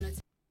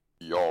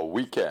Your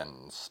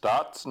weekend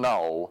starts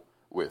now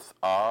with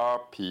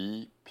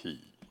RPP.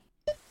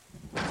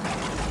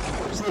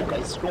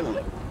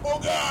 Oh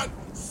God!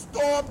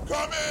 Storm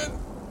coming!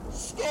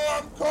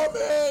 Storm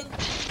coming!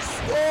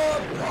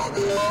 Storm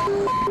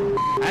coming!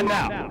 And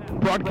now,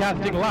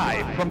 broadcasting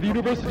live from the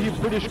University of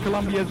British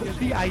Columbia's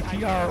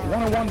CITR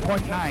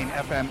 101.9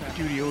 FM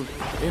studios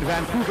in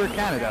Vancouver,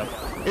 Canada,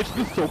 it's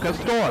the Soca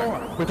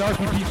Storm with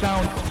RPP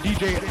Sound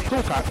DJ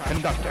Soca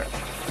Conductor.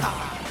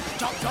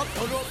 Chop, chop,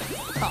 turn up.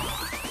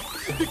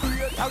 The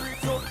creator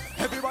is up.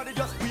 Everybody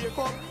just wake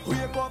up,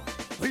 wake up.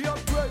 We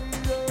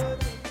upgraded.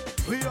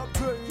 We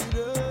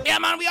upgraded. Yeah,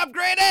 man, we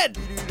upgraded.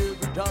 We did it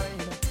every time.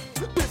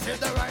 This is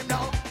the rhyme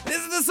now.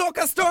 This is the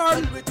Soca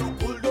Storm. Tell me to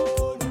cool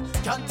down.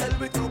 Can't tell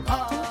me to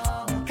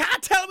calm.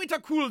 Can't tell me to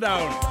cool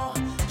down.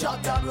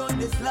 Chop, chop, run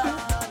this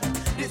land.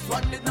 This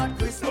one is not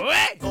Christmas.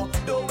 Wait. So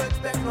don't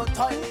expect no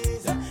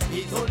toys.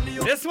 It's only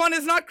you. This one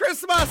is not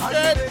Christmas,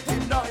 I dude. make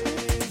it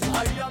nice.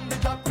 I am the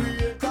top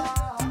creator.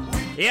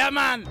 Yeah,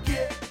 man.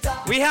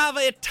 We have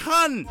a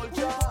ton,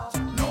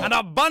 an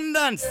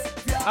abundance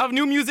of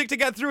new music to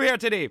get through here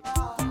today.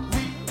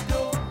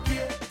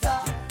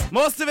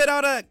 Most of it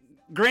out of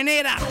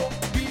Grenada.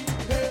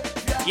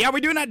 Yeah, we're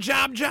doing a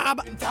Jab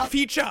Jab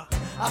feature.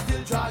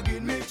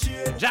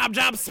 Jab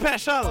Jab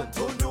special.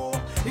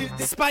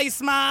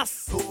 Spice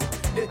Mass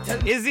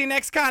is the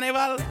next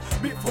carnival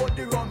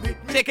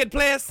taking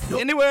place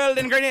in the world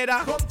in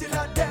Grenada.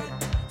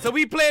 So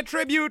we play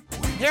tribute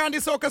here on the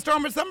Soca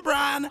Storm with some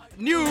brand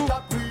new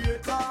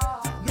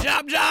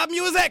Jab Jab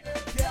music.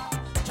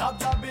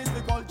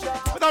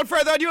 Without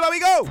further ado, let me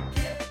go.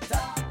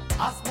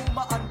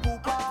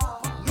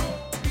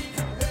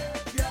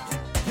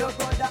 Your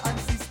brother and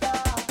sister,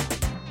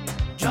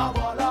 Jab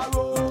all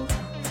around,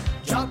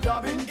 Jab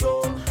Jab in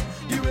tone.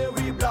 The way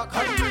we black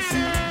and we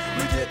see,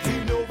 we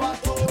taking over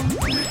tone.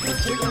 Little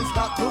children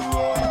start to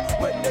roll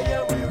when they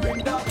hear we ring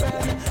the bell.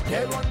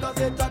 They run 'cause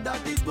they thought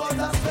that it was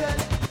a spell.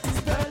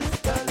 Spell,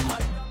 spell,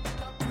 I am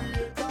the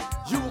creator.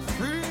 You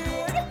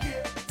freed?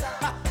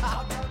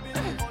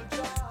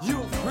 You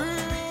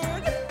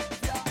freed?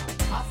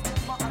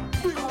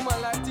 Big woman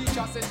like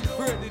teacher said she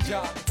freed the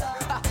job.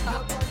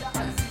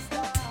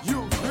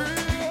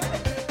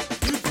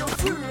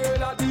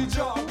 The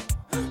job,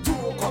 do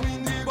come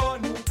in the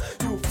bun.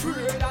 You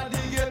afraid of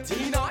the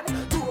getting on?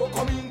 Do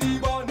come in the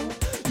bun.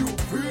 You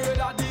afraid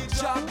of the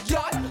job,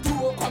 job? Do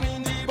come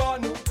in the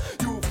bun.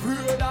 You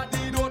afraid of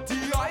the dirty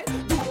eye?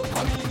 Do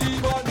come in the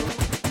bun.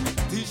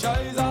 Tisha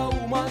is a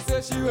woman,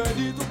 says she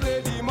ready to play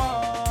the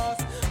mass,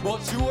 but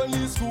she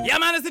only school. Yeah,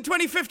 man, it's the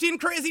 2015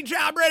 Crazy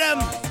Jab Rhythm.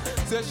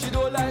 Says she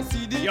don't like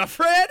CD. You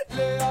afraid?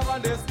 Lay up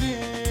on the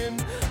skin,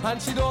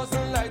 and she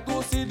doesn't like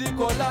to see the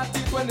color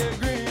teeth when they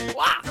green.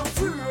 Wow. You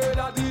afraid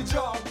of the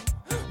job?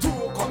 Do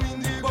come in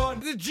the bun.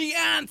 The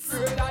G-Ants.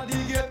 Afraid of the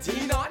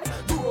getting on?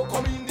 Do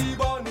come in the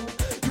bun.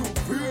 You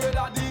afraid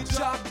of the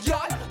job?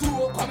 Yeah.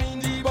 Do come in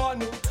the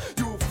bun.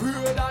 You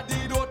afraid of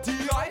the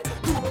dirty eye?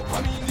 Do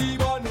come in the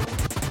bun.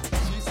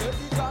 She said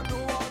the job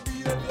don't want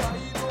behavior,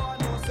 he don't want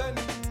no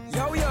sense.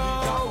 Yo,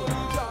 yo.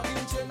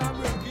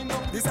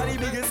 This is the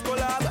biggest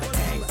collab.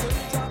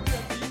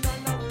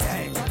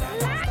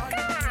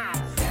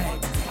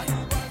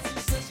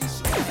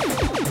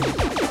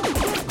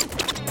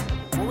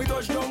 When we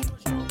touch down,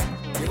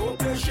 they won't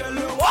play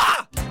shallow.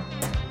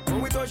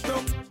 When we touch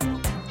down,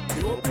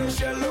 they won't play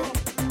shallow.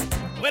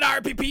 With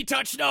RPP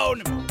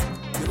touchdown.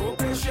 They won't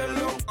play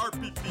shallow.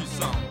 RPP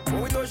sound.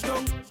 When we touch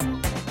down,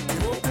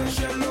 they won't play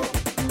shallow.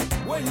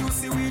 When you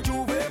see we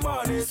Juve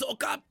morning,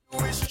 Soca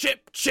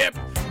chip, chip.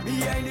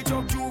 behind the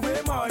truck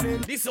Juve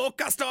morning. The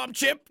Soca Storm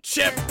chip,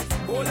 chip.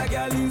 Hold a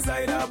girl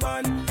inside a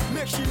van,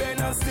 make she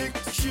bend and stick.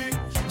 She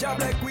job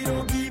like we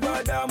don't give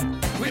a damn.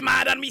 We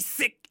mad and we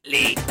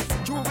sickly.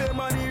 Juve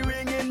money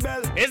ringing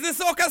bell. Is the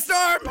Soca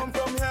Storm? Come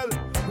from hell.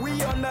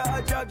 We under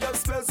a Jab Jab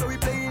spell, so we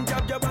playing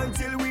Jab Jab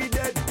until we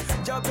dead.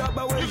 Jab Jab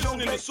away Listen jump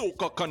to the like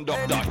Soca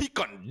Conductor. He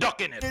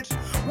conducting it.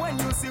 when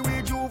you see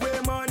we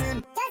Juve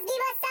morning. Just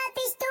give us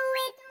selfish to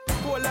it.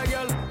 Hold a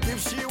girl, if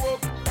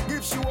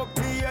she walk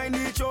behind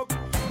the truck.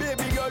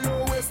 Baby girl,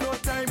 no waste no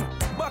time.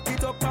 Back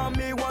it up on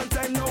me one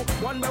time now.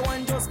 One by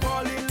one, just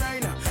fall in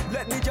line.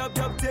 Let me Jab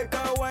Jab take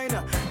a wine.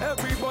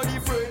 Everybody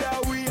afraid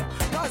that we,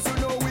 cause you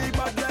know we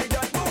bad like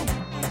that. Boom.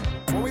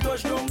 When we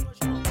touch down,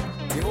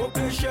 they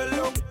open shell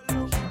down.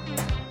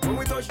 When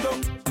we touch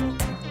down,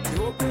 they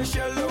open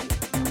shell down.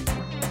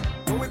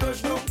 When we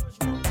touch down,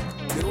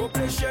 they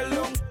open shell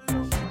down.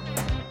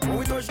 When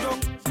we touch down,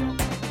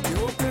 they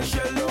open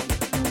shell down.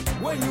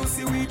 When you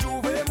see we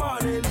Juve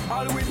morning,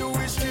 all we do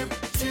is chip,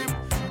 chip.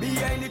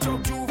 Behind the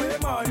truck Juve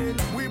morning,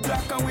 we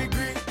black and we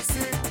green,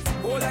 sick.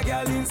 Hold a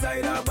girl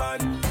inside a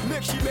van,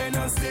 make she bend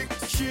and stick.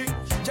 She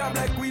job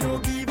like we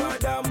don't give a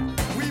damn.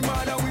 We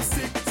mad and we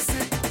sick,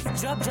 sick.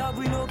 Jab Jab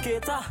we no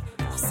cater.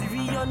 See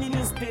we on the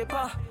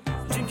newspaper,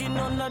 drinking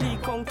under the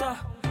counter.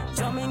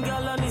 Jamming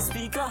girl on the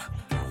speaker.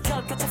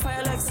 Girl catch a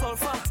fire like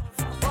sulfur.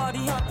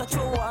 Body hot to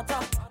throw water.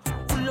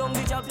 Pull on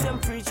the job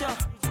temperature.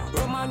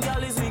 Roman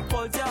girl is weak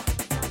culture.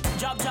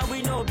 Jab Jab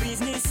we no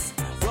business.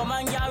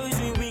 Roman girl is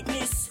we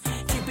weakness.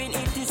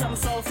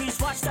 selfish.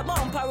 Watch the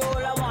bumper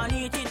roll, I want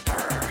eat it.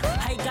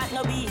 I got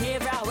no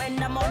behavior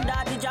when I'm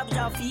under the jab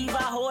fever.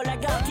 Hold a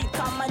girl, keep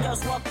calm and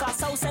just walk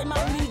us outside,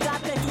 man, we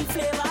got plenty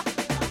flavor.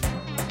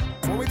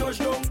 When we touch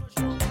down,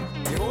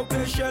 the whole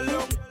place shell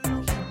down.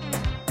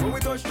 When we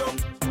touch down,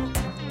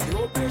 the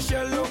whole place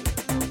shell down.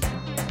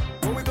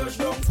 When we touch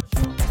down,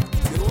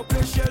 the whole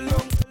place shell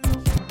down.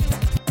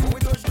 When we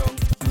touch down,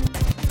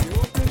 the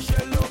whole place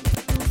shell down.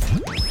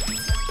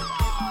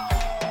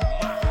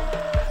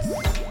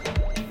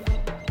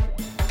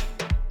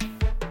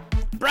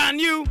 Brand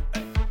new.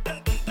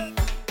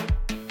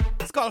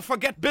 It's called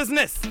Forget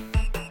Business.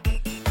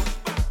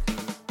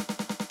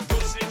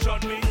 Don't snitch on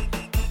me.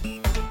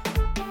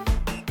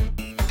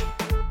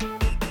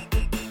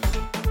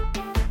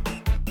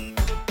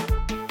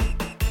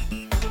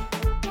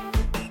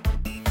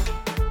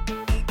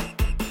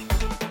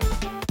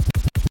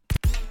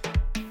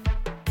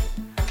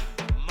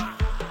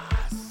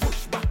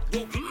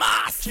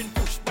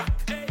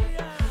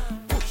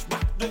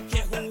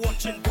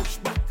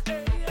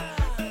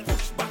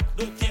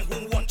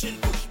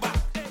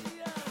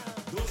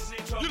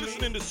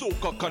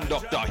 Soca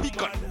conductor, he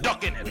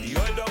conducting it. With the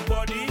oiled up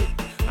body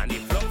and the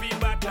fluffy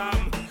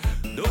bottom.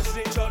 Don't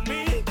snitch on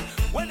me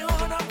when you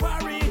on a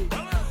party.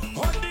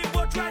 On the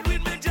boat ride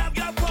with me jab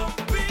girl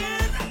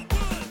pumping.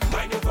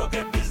 Mind you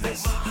forget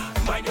business.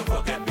 Mind you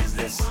forget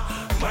business.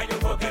 Mind you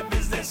forget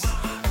business.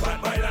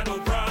 Bad boy and no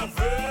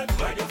profit.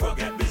 Mind you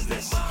forget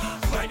business.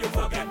 Mind you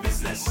forget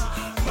business.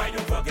 Mind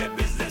you forget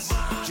business.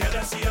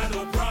 Jealousy and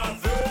no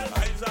profit.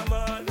 I's a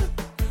man.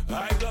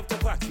 I love to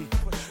party.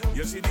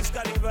 You see this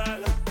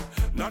carnival.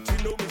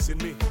 Nothing no missing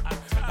me.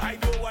 I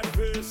don't want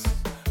first.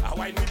 I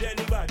wine with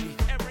anybody.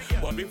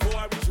 But before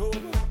I reach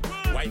home,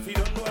 wifey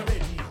don't know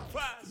already.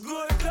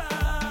 Good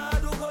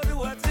God, who go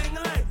do a thing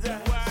like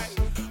that? Why?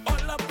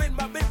 All up in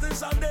my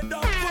business on the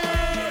dog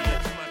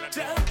phone.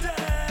 Tell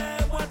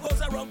them what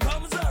goes around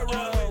comes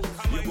around.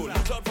 You go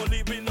look out for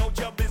leaving out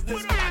your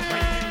business.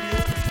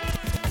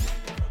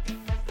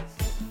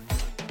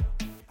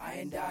 I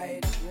ain't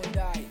dying, won't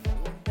die,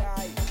 won't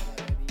die.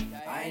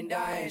 I ain't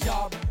dying.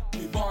 Job.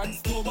 Born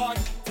stubborn,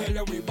 tell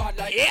you we bad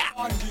like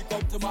and we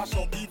come to mash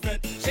up the vet.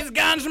 It's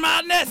Ganj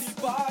Madness.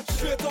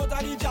 Straight out of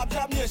the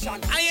jab nation.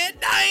 I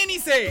ain't dying, he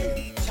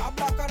say. Jab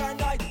blacker than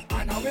night,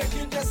 and I'm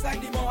waking just like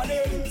the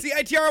morning.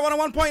 CITR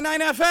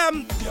 101.9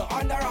 FM. You're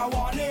under a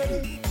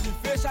warning.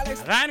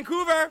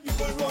 Vancouver.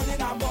 People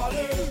running and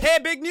balling. Hey,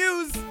 big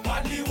news.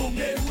 Badly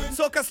wounded.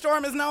 Soca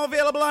Storm is now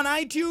available on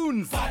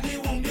iTunes. Badly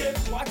wounded.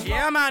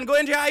 Yeah, man. Go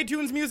into your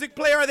iTunes music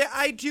player or the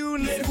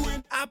iTunes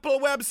Apple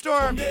web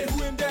store.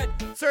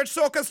 Search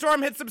Soca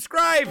Storm, hit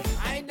subscribe.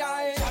 I ain't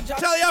dying.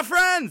 Tell your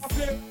friends.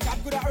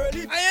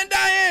 I ain't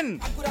dying.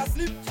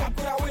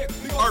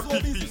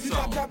 RPP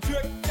sound.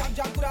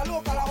 Jab coulda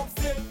local or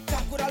upstate.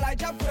 Jab coulda light,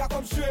 jab coulda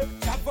come straight.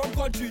 Jab from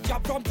country,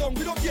 jab from town.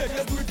 We don't care,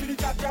 just do it for the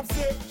jab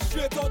say.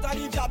 Straight out of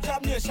the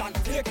jab nation,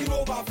 taking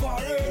over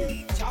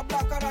foreign. Jab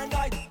blacker than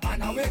night,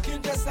 and I'm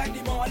waking just like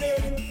the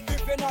morning.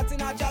 If you're not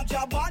in a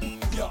jab man,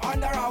 you're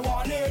under a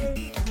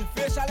warning. The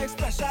facial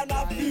expression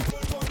of people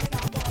running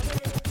and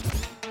balling.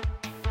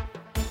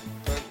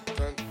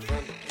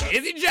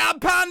 Easy job,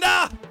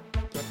 Panda.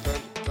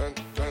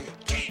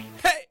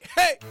 Hey,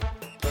 hey.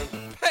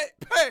 Hey,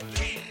 hey.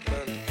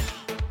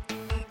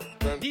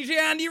 DJ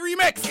Andy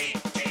remix.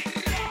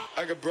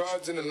 I got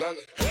broads in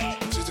Atlanta,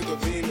 just to go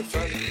be in the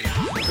family.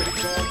 Credit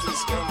cards and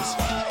scammers,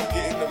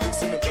 getting the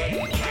mix in the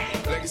van.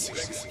 Legacy,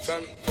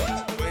 family,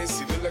 wait and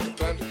see, look like a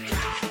panda.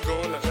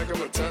 Going out like a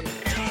Montana,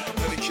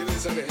 honey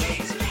killers on the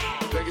hands.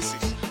 Legacy,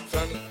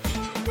 family,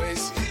 wait and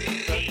see,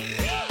 family.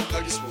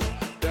 Huggy swoop,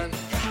 Danny,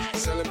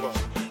 selling bar,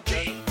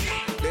 Danny.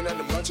 Been on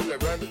the macho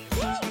like Randy,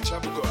 the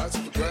chopper go out to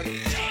for granted.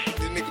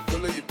 This nigga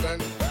pull up your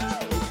bandit,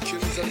 hope the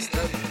killers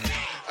understand it.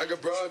 I got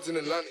broads in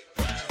Atlanta,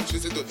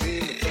 just to go be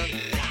in the family.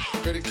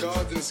 Credit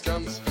cards and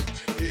scammers,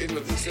 hitting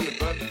the books in the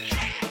van.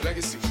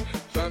 Legacy,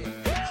 family,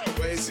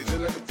 wait and see,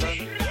 look like a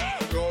panda.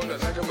 Going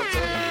out like a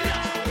Montana,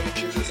 honey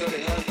killers on the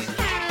hands.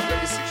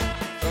 Legacy,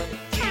 family,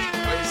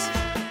 wait and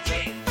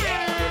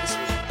see,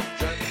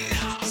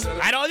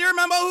 family. I don't you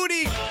remember who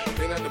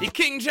the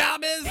King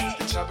Job is?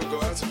 The chopper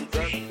go out to the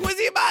ground. Who is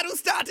he man who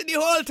started the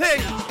whole thing?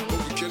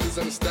 Hope the killers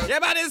understand. Yeah,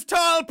 man, it's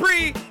Tall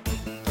Pre.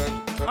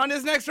 On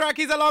this next track,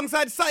 he's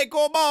alongside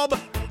Psycho Bob.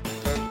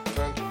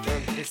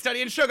 He's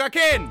studying sugar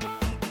cane.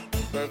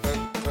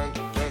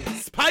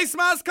 Spice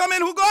Mask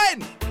coming, who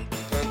going?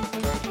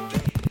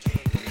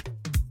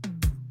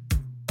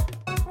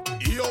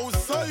 Yo,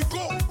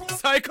 Psycho.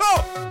 Psycho.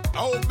 I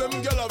hope them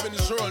girl have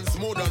insurance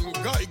more than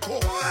Geico.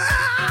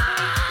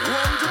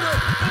 One to them.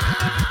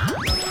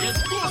 It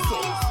goes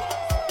up.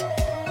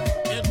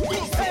 It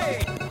goes up.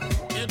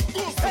 It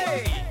goes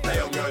up. The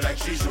young girl like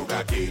she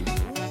sugar cane.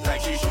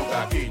 Like she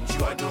sugar cane. She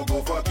want to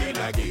go for cane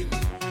again.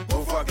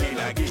 Go for cane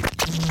again.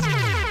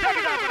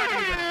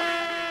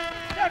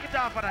 Take it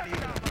off for that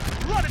nigga.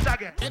 Run it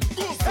again. It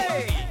goes up.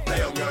 The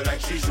young girl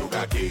like she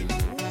sugar cane.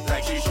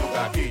 Like she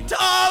sugar cane.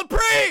 Tall Pre.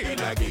 Cane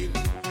again.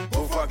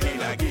 Go for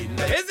cane again.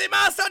 Is he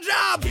Master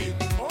Job?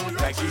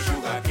 Like she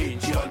sugar cane.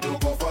 She want to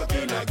go for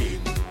cane again.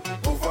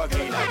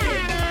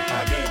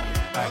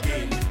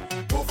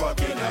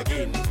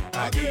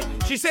 again.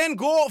 She's saying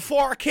go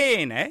for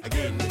cane, eh?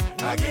 Again.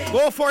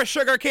 Go for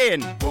sugar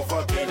cane. Go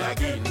for cane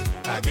again.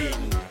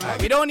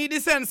 We don't need the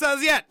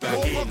sensors yet.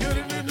 Go for cane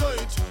in the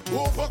night.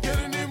 Go for cane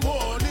in the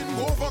morning.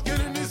 Go for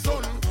cane in the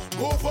sun.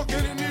 Go for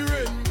cane in the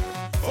rain.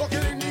 For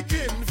cane in the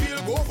cane.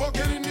 Feel go for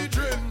cane in the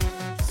drain.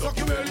 Suck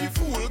your belly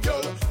full,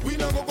 girl. We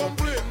not go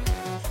complain.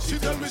 She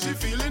tell me she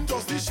feeling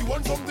thirsty. She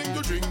want something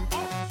to drink.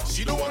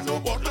 She don't want no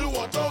bottled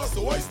water,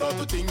 so I start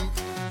to think.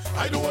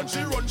 I don't want she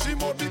run she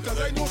mouth because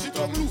I know she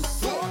tongue loose.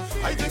 So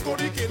I take out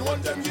the cane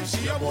one time, give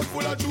she a mouth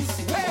full of juice.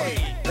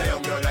 Hey, the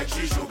young girl like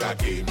she sugar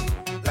cane.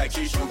 Like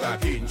she sugar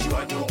cane. She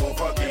want to go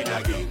for cane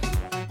again.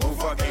 Go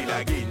for cane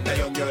again. The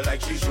young girl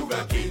like she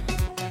sugar cane.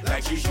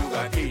 Like she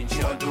sugar cane.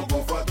 She want to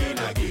go for cane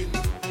again.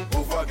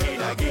 Go for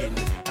cane again.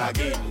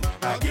 Again.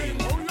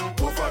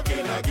 Go for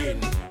cane again.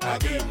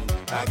 Again.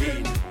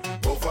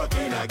 Go for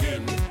cane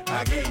again.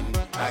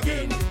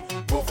 Again.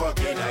 Go for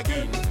cane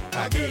again.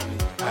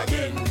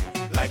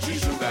 Like she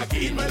sugar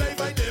cane. In my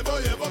life I never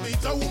ever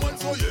meet a woman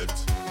so yet.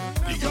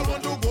 The girl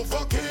want to go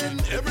for cane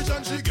every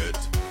chance she get.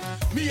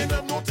 Me ain't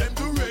have no time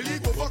to really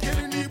go for cane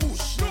in the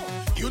bush.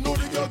 You know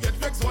the girl get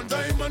vexed one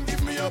time and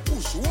give me a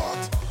push.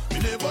 What? Me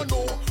never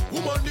know.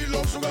 Woman they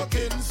love sugar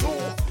cane so.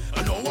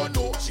 And now I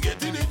know she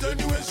getting it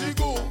anywhere she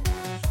go.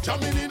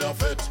 Jamming in a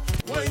fete,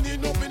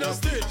 winding up in a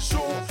stage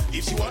show.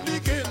 If she want the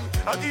cane,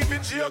 I give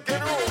it she a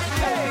cane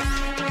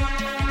roll.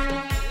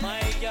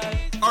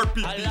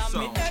 RPP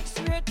sound.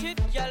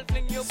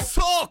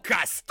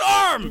 Soca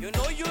Storm! You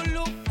know you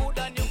look good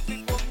and you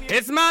fit for me.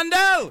 It's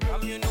Mandel!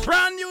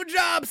 Brand new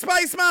job,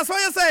 Spice Mass,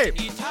 what you say?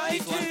 This one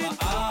for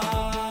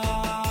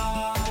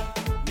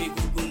me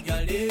good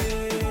girl.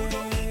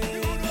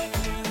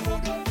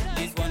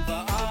 This one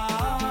for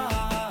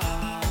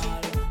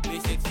me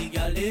sexy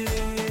girl.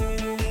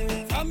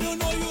 From you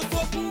know you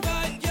talking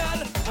bad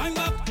girl. I'm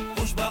back,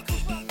 push back,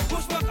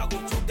 I go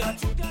choke that.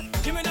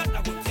 Give me that,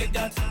 I go take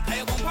that.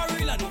 I go for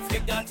real, I don't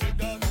fake that.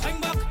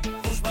 I'm back,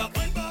 push back,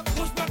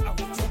 I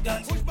go choke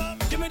that.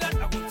 Give me that,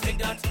 I go take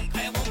that.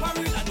 I go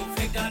for real, I don't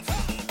fake that.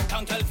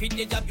 Can't tell fit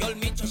the job, y'all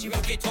meet, so she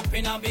rock it up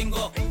in a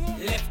bingo.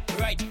 Left,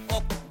 right,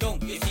 up, down.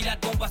 You see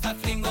that bumper start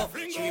flingo.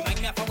 She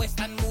remind me of a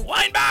western move.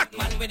 Wind back!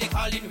 Man where they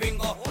call in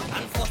Ringo.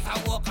 And first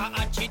I walk her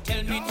and she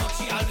tell me no,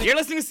 she always You're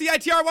listening to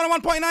CITR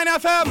 101.9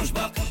 FM.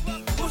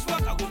 push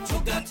back, I go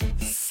choke that.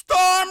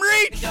 Storm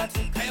Reach! That,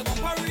 I go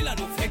for real, I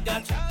don't fake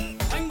that.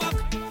 I'm back,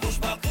 push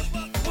back,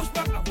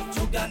 I go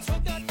choke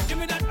that. Give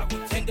me that, I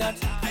go take that.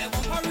 I go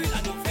for real,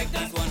 I don't fake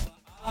that one.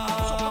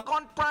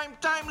 On prime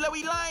time,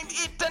 Louis Line,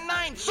 8 to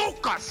 9,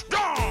 Soca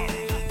Storm!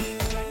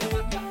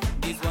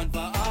 This one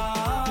for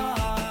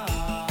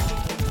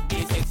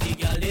this sexy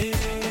girl.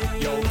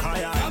 Yo,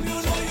 Kaya,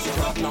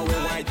 job now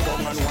with white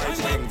gum and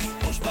white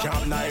wings.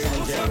 Job now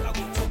in jail.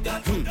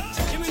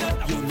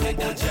 You know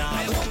about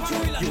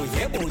job. You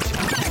hear about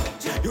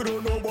job. You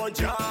don't know about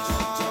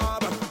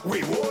job. We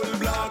whole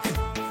black.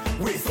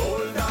 We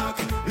soul dark.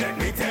 Let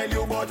me tell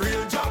you about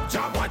real job.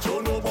 Job, what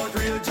you know about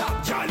real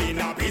job? Jolly in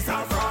a piece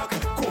of frock.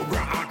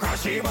 Cobra and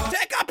Shiva.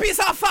 Take a piece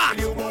of fat!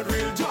 You about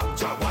real job.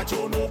 Job, what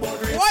you know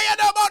about real What you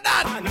know about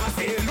that? and I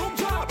say look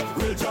job,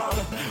 real job,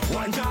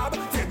 one job,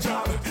 take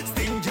job,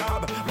 sting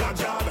job, black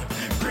job,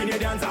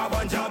 Grenadians have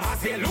one job. I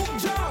say look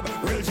job,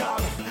 real job,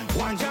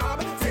 one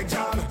job, take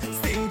job,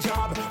 sting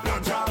job,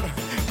 black job,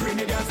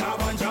 Grenadians have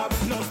one job.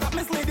 No stop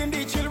misleading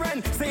the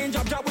children, saying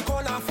job we call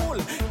a fool.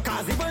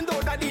 Cause even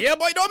though that the Yeah,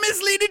 boy, don't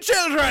mislead the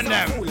children,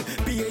 them. fool,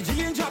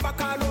 PhD in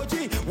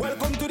jabacology,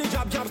 welcome to the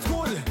job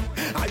school.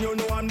 And you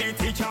know I'm the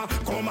teacher,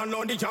 come and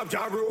learn the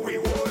job rule. We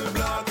whole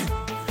black,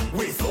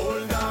 we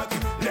soul dark.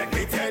 Let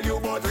me tell you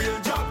about real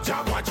job.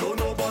 Job, what you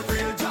know about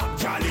real job?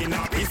 Jolly in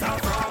a piece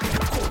of frog.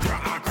 Cobra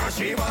and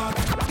Shiva.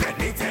 Let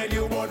me tell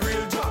you about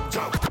real job.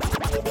 Job.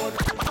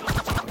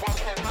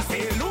 I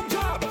say look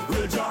job,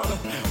 real job.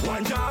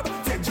 One job,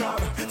 take job,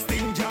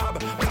 sting job,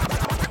 black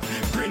job,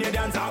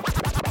 Grenadians job.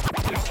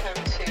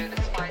 Welcome to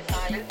the Spice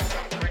Islands,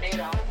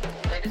 Grenada.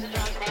 Ladies and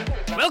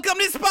gentlemen, Welcome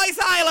to Spice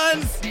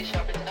Islands.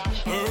 Bishop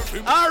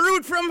International. Our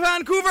route from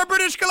Vancouver,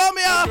 British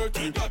Columbia.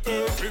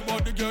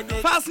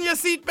 Fasten your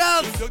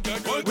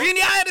seatbelts. We in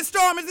the eye of the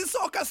storm. It's the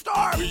Soca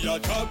Storm. We are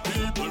top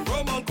people,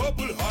 rum and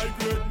couple high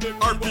grade.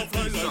 Make me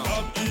fly like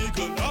I'm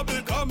eagle. Now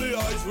become me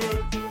eyes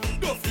red.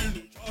 Don't feel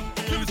the top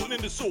people. Listen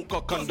in the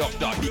Soca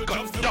conductor. He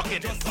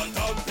conducting. Just a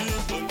top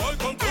people,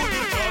 welcome to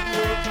the top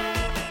world.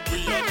 We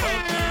are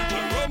top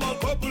people, rum and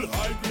couple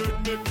high grade.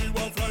 Make me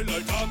one fly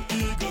like I'm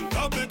eagle.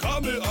 Now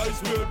become me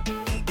eyes red.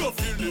 Don't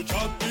feel the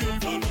top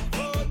people.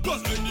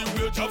 Cause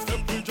anyway, chops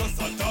them we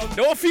just a top.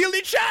 Don't feel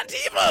the chant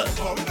evil.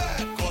 Call we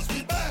bad, cause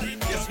we bad.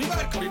 Yes, we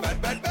bad, call we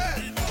bad, bad,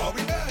 bad. Call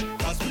we bad,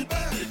 cause we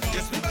bad.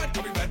 Yes, we bad,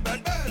 call we bad,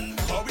 bad, bad.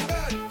 Call we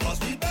bad, cause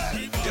we bad.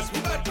 Yes, we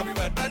bad, call we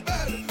bad, bad,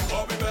 bad.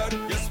 Call we bad,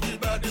 yes, we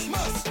bad, it's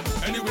mass.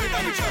 Anyway,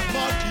 now we chat.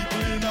 Smart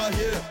people in our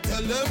here.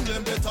 Tell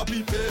them better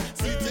prepare.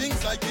 See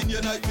things like in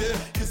your nightmare.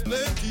 It's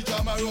plenty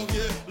jam around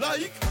here.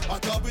 Like a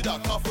car with a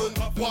coffin,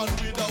 one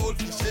with a old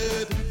fish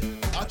head.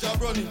 A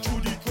job running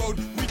through the crowd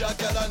with a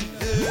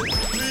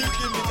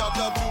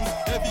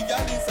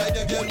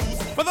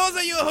For those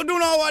of you who don't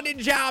know what the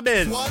job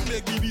is,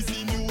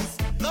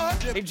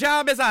 the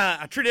job is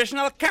a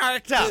traditional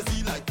character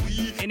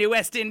in the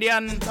West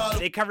Indian,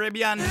 the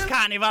Caribbean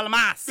carnival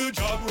mass. But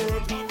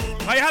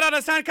you have to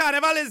understand,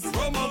 carnival is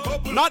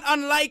not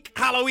unlike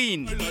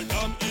Halloween.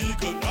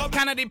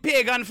 Kind of the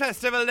pagan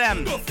festival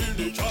them.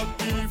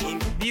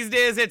 These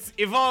days it's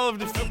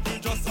evolved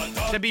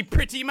to be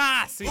pretty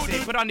mass. We say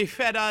put on the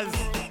feathers,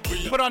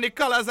 put on the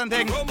colors and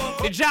things.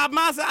 The job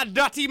mass are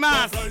dirty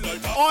mass,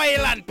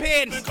 oil and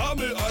paint,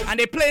 and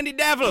they playing the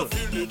devil.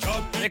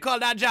 They call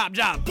that job.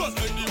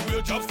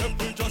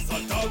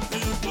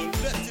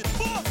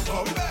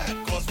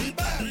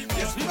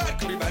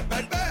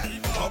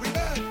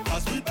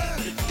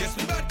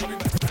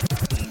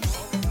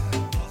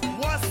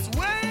 What's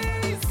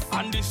ways?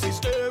 And this is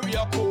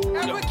area code.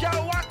 And we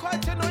can walk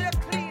out, you know you're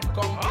clean.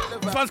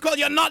 This one's called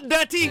You're Not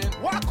Dirty.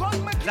 Walk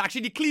on, It's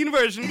actually the clean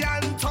version.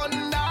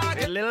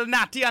 A little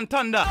Natty and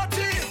Thunder.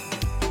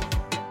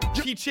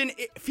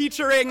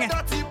 Featuring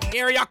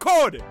area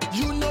code.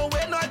 You know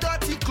we're not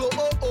dirty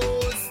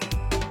clothes.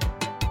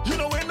 You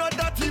know we're not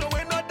dirty,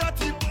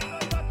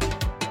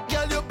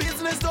 Girl, your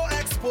business don't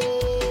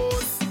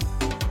expose.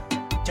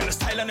 Girl, the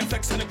style and the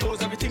flex and the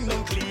clothes, everything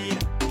done clean.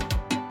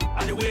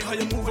 And the way how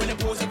you move when you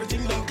pose,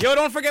 everything done clean. Yo,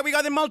 don't forget we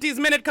got the Multis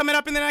Minute coming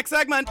up in the next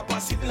segment.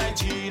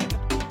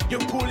 You're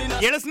cooling.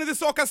 You're listening to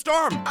Soca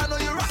Storm. I know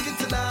you're rocking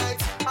tonight.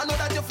 I know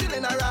that you're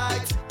feeling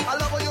alright. I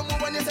love how you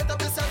move when you set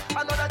up yourself.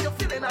 I know that you're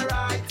feeling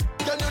alright.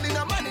 Girl, you need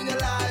a man in your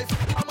life.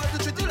 I'm going to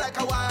treat you like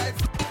a wife.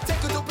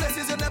 Take you to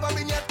places you've never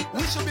been yet.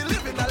 We should be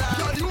living a life.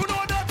 Girl, you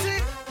know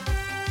dirty.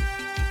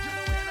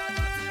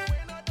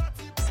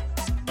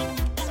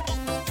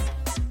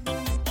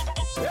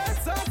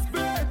 Yes, that's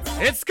bad.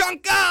 It's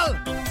Skunkal.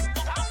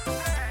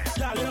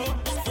 Girl, you know,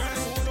 friends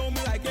who know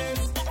me like it.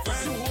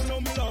 Friends who know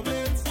me love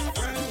it.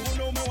 Friends who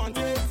know me want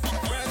it.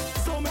 Friends,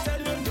 so me tell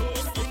you, no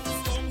things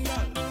come,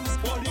 girl.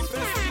 For the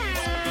festival,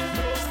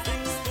 no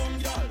things come,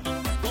 girl.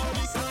 For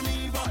the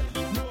carnival,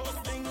 no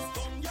things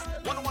come, girl.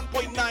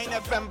 101.9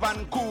 FM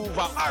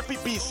Vancouver,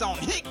 RPP sound,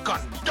 he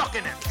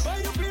conducting it. How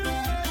you feeling?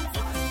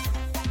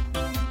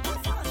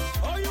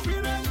 How you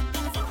feeling?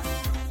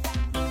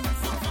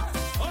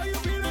 How you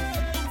feeling?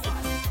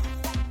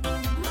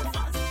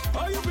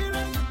 How you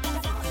feeling?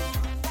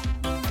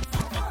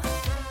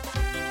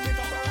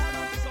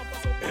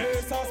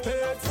 Ace of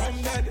spades, from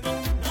dead.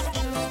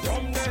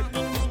 From dead.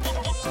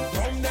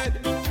 From dead.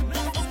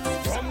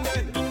 From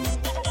dead.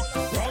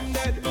 From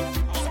dead.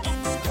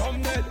 From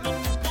dead.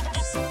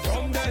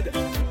 From dead.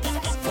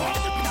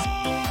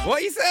 What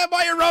you say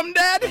about your rum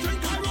dead?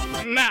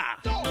 Nah.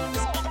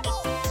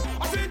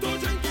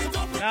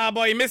 Nah,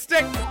 boy,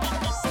 Mystic.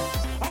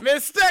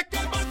 Mystic.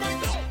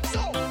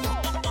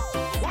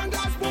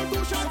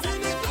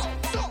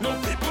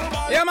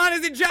 Yeah, man,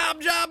 it's the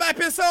job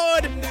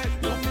episode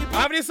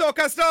of the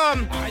Soca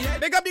Storm.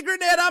 Big up the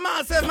Grenada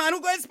massive, man.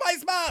 Who going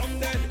Spice Mass?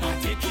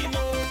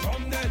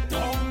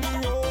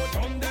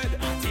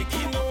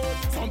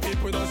 Some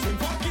people don't swim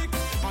for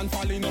kicks and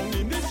falling on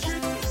in the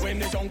street. When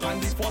they jump on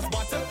this first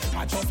battle,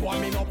 I just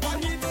warming up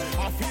on it.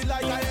 I feel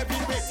like I heavy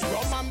weight.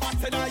 Rum and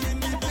battle in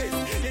the place.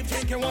 If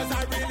drinking was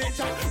a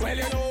religion, well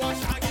you know what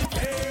Shaggy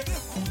paid.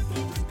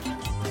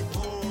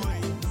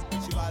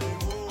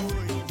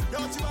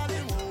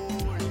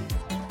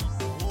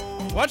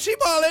 What she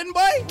ballin',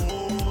 boy?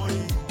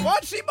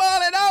 What she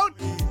ballin' out?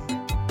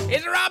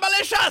 It's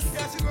Rabalicious.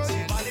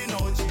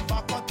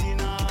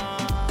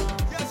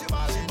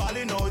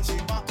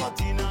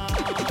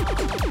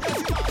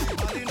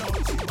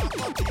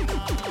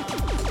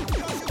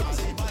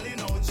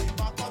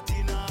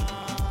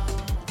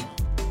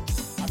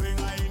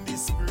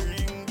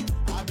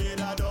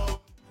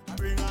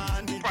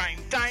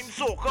 Prime time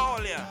soca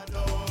all ya.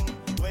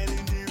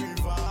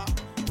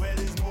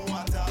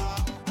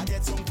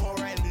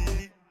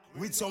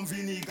 With some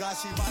vinegar,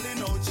 she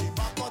ballin' out, she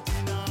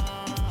bacotina.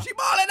 She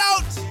ballin'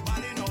 out. She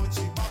ballin' out,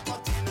 she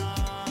bacotina.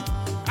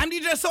 I'm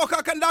DJ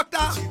Soca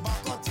Conductor.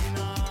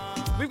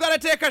 We've got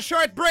to take a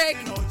short break.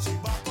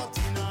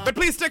 But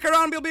please stick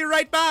around, we'll be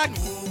right back.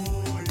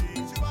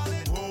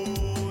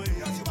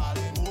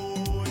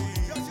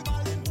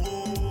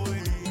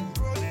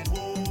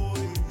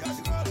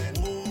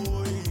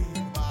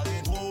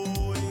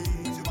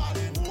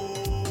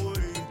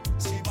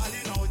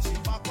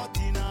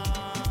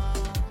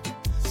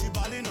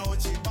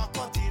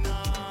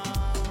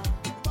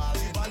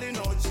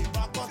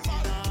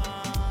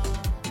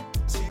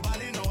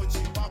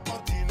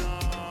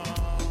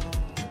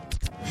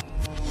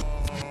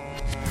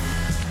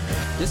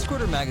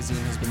 Discorder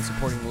Magazine has been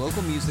supporting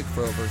local music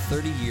for over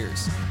 30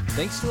 years.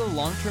 Thanks to the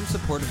long-term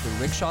support of the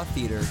Rickshaw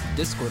Theatre,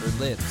 Discorder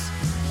lives.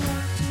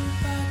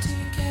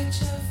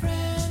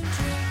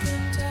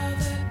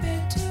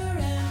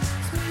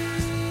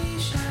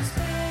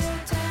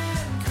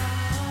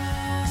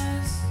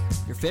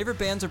 Your favorite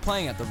bands are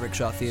playing at the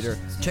Rickshaw Theatre.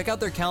 Check out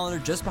their calendar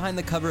just behind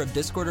the cover of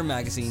Discorder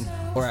Magazine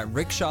or at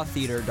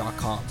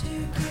rickshawtheatre.com.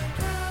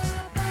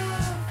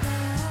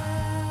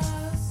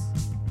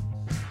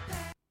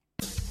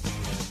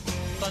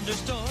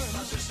 Thunderstorms.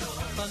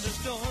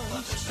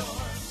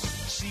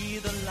 See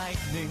the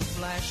lightning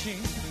flashing.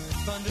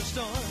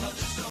 Thunderstorms.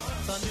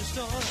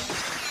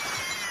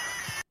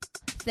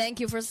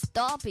 Thank you for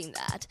stopping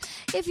that.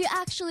 If you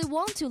actually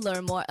want to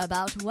learn more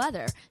about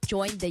weather,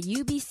 join the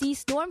UBC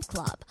Storm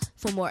Club.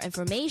 For more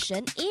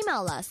information,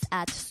 email us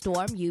at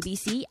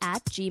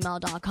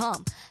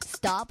stormubc@gmail.com.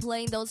 Stop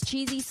playing those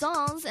cheesy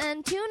songs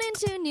and tune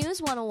into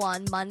News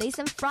 101 Mondays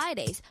and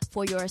Fridays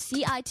for your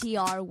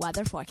CITR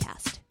weather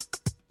forecast.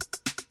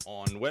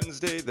 On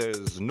Wednesday,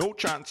 there's no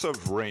chance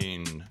of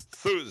rain.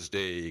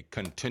 Thursday,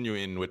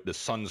 continuing with the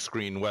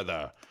sunscreen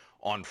weather.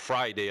 On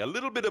Friday, a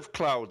little bit of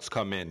clouds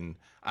come in.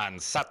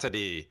 And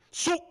Saturday,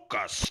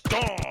 Soca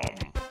Storm.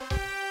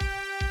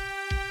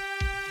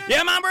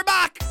 Yeah, man, we're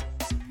back.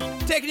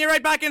 Taking you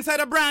right back inside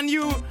a brand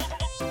new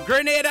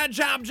Grenada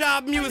Jab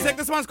music.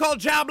 This one's called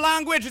Jab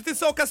Language. It's the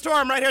Soca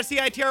Storm right here,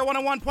 CITR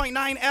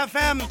 101.9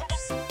 FM.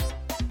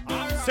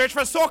 Search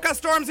for Soca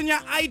Storms in your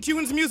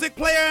iTunes music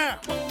player.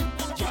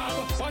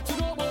 What you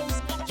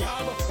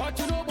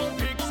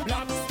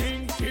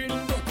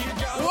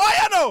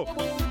know?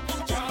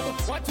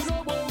 What you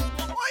know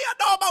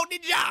about the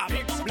jab?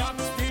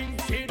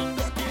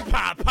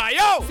 Papa,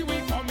 yo! See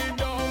we coming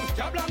down.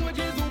 Jab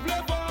languages who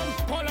play fun.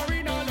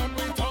 Colorina none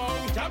with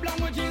tongue. Jab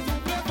languages who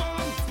play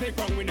fun. Snake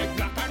from we neck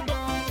black and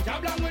brown.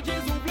 Jab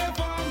languages who play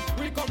fun.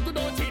 We come to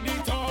dirty the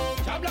town.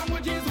 Jab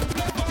languages who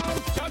play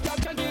fun. Jab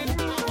chanting, who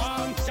play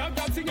fun. Jab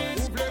singing,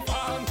 who play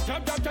fun.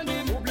 Jab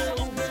chanting, who play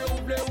fun.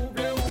 Jab chanting, who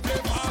play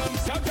fun.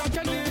 Jab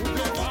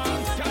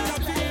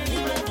singing, who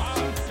play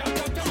fun. Jab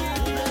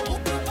chanting, who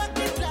play fun.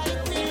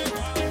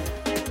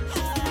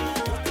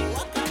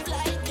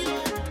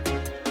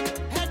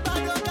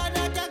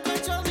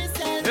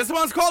 This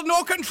one's called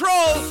No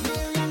Control.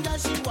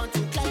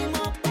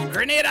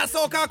 Grenada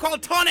Soca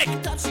called Tonic.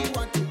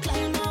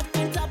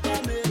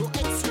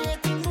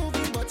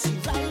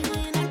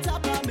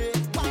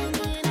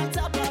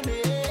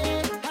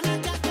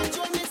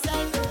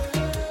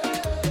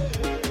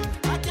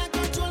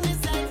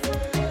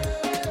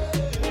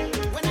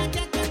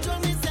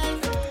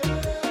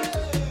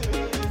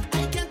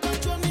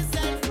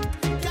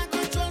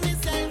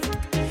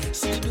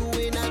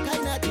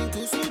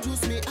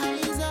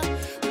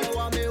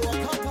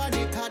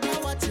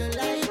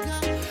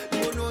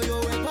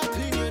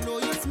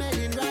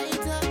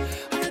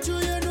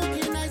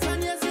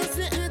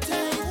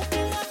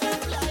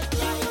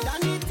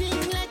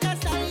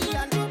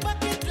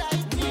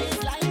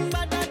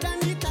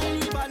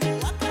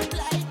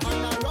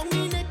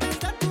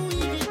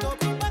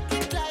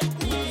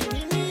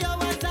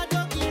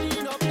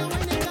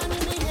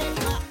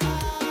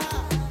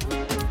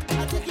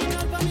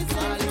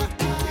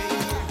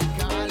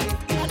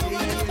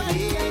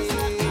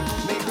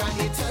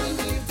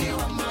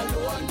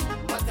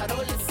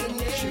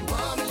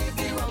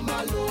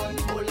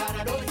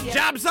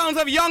 Jab sounds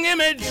of Young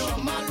Image.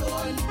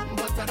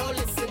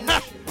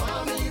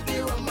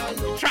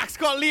 Track's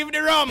called Leave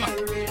the Rum.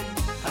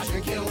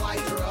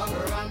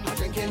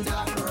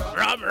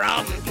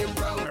 Rum.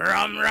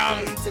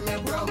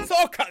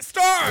 Soca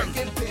Storm.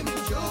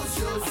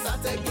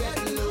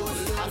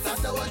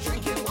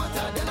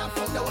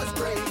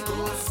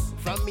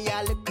 From me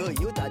a little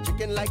youth, I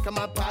drinking like I'm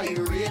a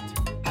pirate.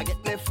 I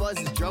get my fuzz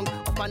drunk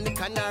up on the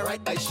corner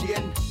right by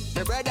Shane.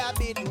 My brother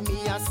beat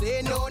me, I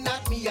say no,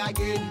 not me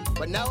again.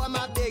 But now I'm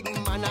a big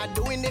man, I'm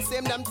doing the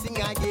same damn thing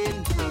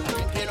again. I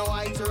drinking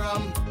white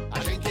rum, I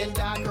drinking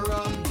dark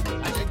rum,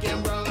 I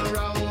drinking brown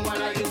rum.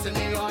 While I listen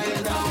to oil rum.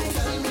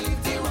 Tell me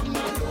leave the rum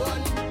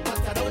alone,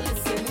 but I don't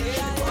listen.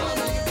 She want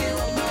me leave the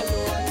rum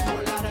alone,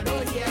 whole lot I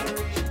don't hear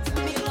it.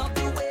 Me love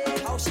the way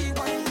how she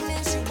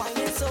whining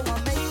so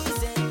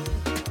amazing.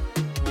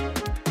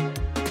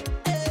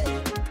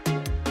 Hey,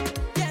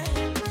 yeah,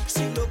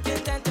 she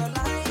looking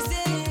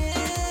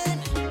tantalizing.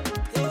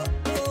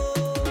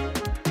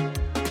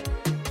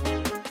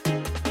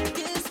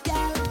 This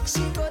girl,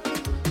 she got me,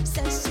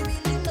 says she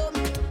really love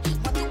me.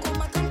 Want to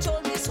come and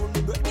control me, so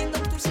me break it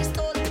down to she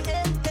stole me.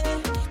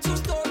 True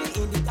story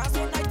in the dance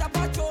all night I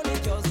patrol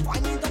it, just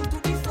whining down to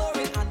the floor.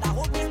 And I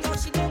hope this girl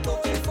she don't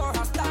go in for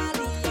her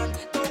stallion.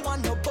 Don't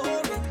want no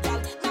boring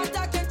girl, not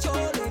a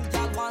controlling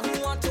girl. One who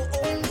want to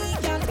own me,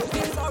 girl.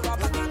 Looking for a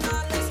banana.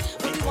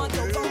 When you want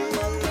to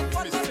rumble with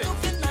what I'm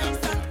looking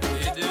nice and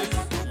right on the roof.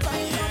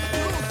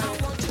 I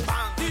want you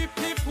Hip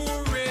hip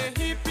hooray,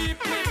 hip hip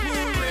hip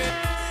hooray.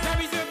 Now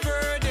is your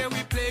birthday,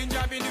 we playing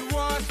jab in the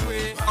worst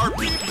way.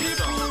 Hip hip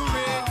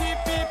hooray,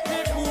 hip hip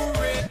hip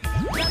hooray.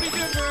 Now is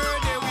your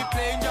birthday, we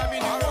playing jab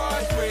in the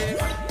worst way.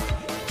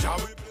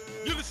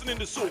 You're listening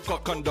to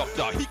Soca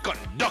Conductor. He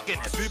conducting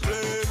it. We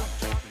play,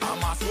 I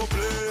must go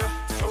play.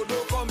 So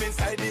don't come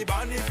inside the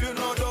band if you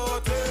know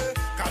dirty.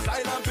 Cause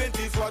Island Paint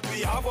is what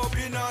we have up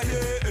in a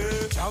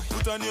here. Jab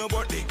put on your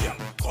body, girl.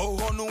 Go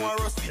on, no one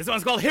rusty. This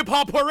one's called Hip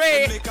Hop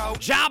Hooray.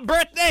 Jab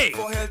Birthday.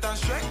 For health and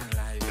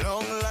strength,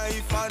 long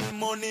life and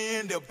money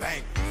in the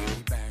bank.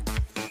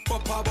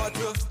 Papa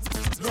bottle,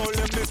 Now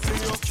let me see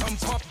you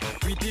jump up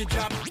with the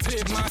jab,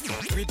 take mass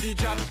with the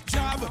jab,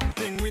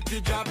 thing with the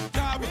jab.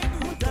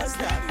 Who does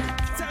that?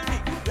 Tell me,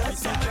 who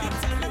does that?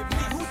 Tell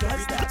me, who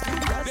does that?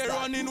 They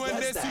running when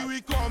they see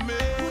we coming.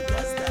 Who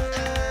does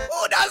that?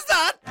 Who does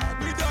that?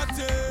 We got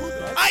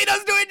it. I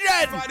just do it,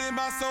 Dread.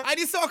 I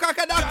the soca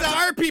conductor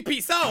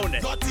RPP sound.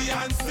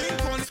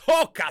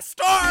 Soca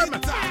Storm.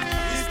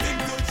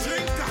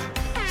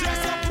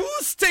 Who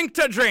stink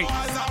to drink?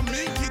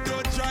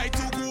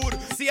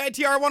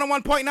 CITR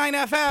 101.9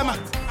 FM.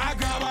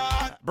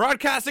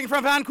 Broadcasting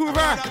from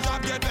Vancouver.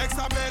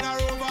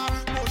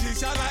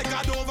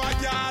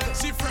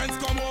 She friends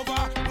come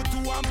over, put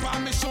two and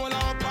palm me shoulder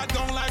up and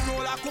down like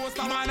roller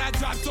coaster. Man, I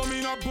drop so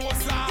me no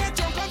bossa. Get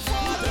drunk and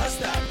fall. Who does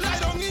that? Lie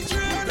down in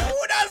drain.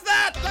 Who does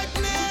that? Like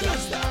plane. Who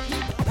does that?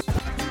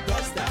 Who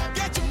does that?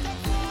 Get drunk and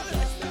fall.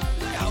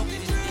 Now we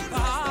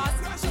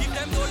pass. Keep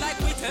them low like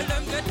we tell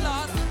them get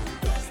lost.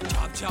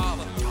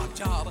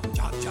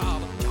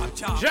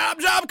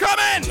 Job,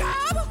 coming.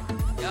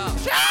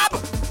 Job.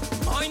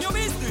 Mind your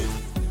business.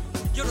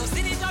 You don't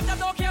see the job that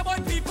don't care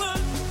about people.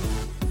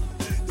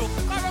 Don't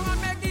fuck around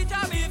and make the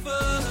job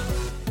evil.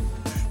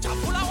 Job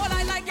full of all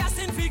I like gas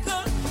in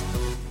vehicle.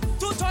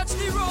 To touch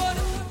the road,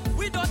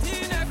 we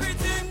dirty in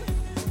everything.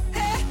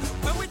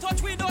 When we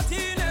touch, we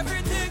dirty in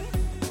everything.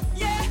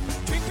 Yeah,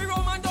 drink the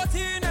rum and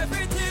dirty in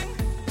everything.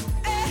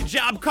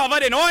 Job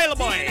covered in oil,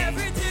 boy.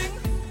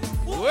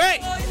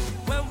 Wait.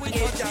 When we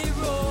touch the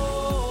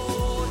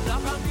road,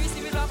 black and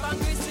greasy, we black and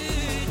greasy.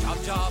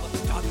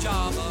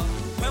 Job.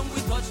 When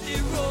we touch the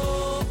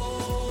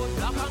road,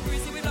 black and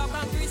greasy, we black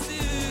and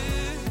greasy.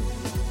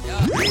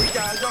 Yeah. Hey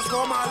girl, just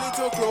come a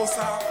little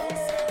closer.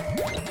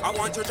 I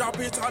want you to drop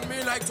it on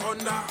me like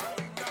thunder.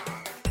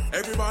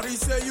 Everybody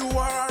say you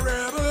are a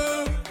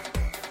rebel.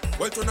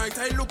 Well, tonight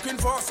I looking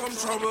for some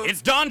trouble.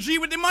 It's Don G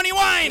with the money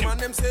wine. Man,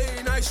 them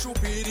saying I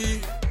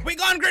stupidity. We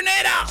gone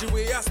Grenada. The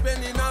way I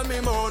spending all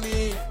my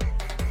money.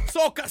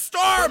 Soca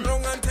Storm. Come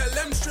long and tell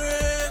them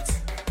straight.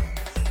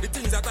 The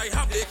things that I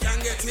have, they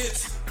can't get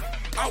it.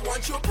 I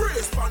want your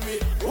brace for me.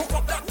 Hook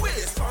up that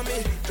waist for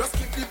me. Just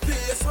keep the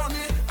pace on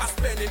me. I'm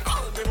spending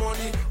all my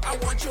money. I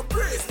want your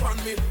brace for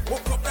me.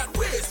 Hook up that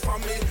waist for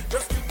me.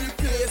 Just keep the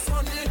pace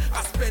on me.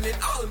 I'm spending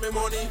all my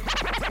money.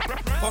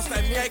 First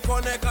time me I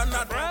connect and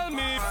not tell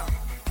me.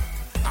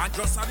 I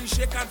just had the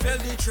shake and felt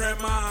the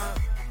tremor.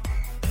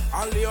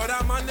 All the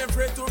other man them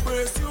afraid to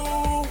brace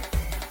you.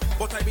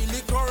 But I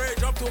believe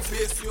courage up to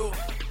face you.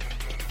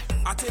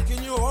 I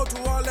taking you out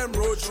to all them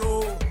road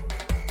show.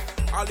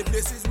 All the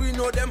places we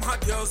know them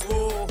hot girls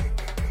go.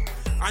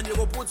 And you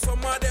go put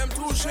some of them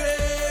to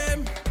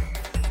shame.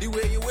 The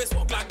way you waist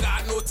walk like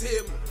God no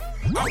Tim.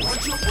 I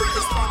want you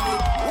brace for me.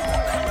 Hook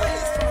up that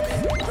brace for me.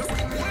 Just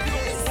keep me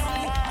brace for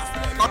me.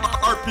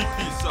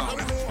 RPP song.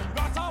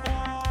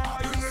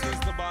 This is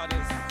the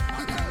baddest.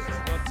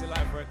 Dirty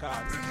Life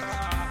Records.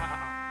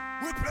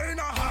 We playing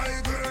a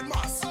high grade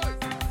mass.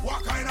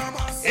 What kind of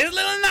mass? It's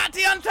Little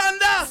Natty and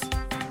Thunder.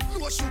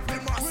 No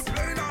shooting mass. We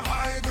playing a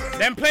high grade.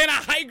 Them playing a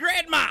high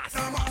grade mass.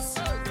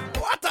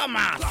 What a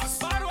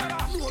mass.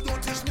 No,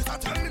 don't teach me to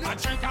tell me. I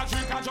drink, I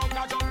jump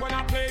when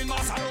I play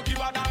mass. I don't give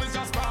a damn, it's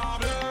just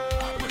problem.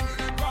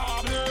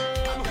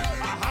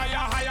 A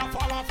higher,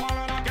 fall,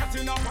 and I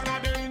getting up when I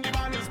do in the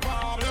band is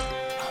problem.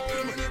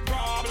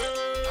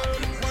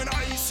 When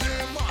I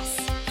say mass,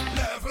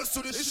 levels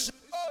to the shit.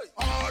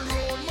 All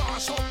road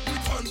mash up, we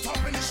turn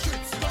top in the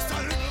streets. Just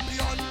a little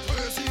beyond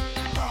crazy.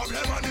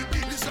 Problem on the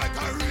beat is like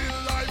a real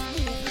life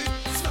movie.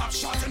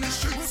 Snapshot in the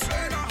streets. We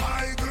playing a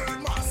high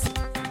grade mass.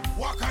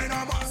 What kind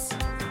of mass?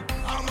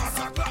 A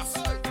master class.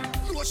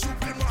 No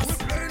shooting mass. We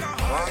playing a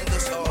high grade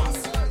mass.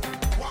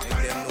 What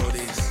kind of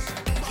mass?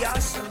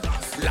 Yes,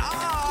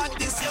 Lord,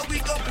 this year we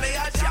gon' play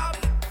a job.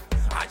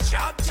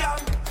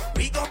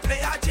 We gon' play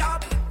a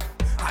job.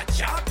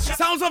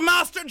 Sounds of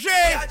Master J.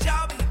 A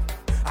job.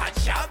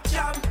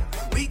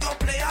 We gon'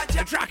 play a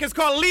job. The track is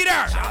called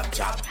Leader.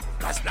 Job.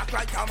 Cause black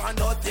like I'm a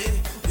naughty.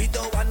 We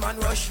don't one man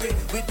rush me.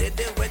 We did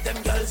it with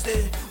them girls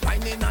day.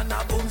 Whining on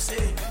a boom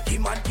say.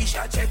 Kim and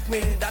Kisha check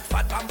me. That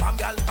fat bam bam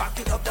girl. Pack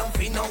it up, them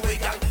fin away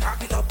girl.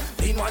 Pack it up,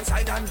 lean one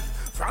side and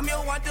from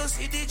you want to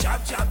see the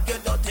jab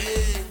get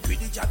dirty. With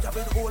the jab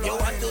with hole. You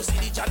want to see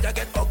the jab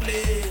get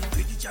ugly.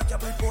 With the jab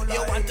with hole.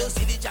 You want to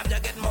see the jab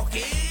get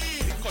mucky.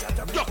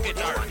 Duck it,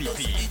 RPP.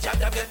 The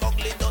jab get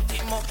ugly,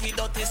 dirty, mucky,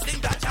 dirty.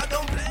 Sting that jab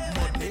don't play.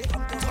 Money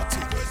come to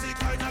dirty, crazy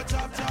kind of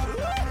jab.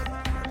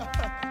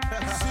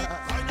 Sick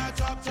kind of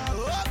jab.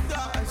 Oh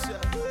gosh.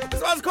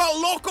 This one's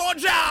called Loco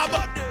Jab.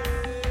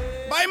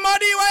 By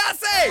Muddy, what I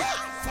say?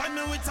 Find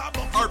me with a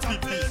bucket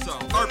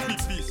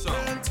RPP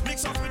song.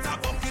 Mix up with a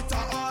bucket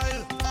of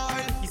oil.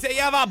 He say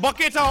you have a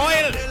bucket of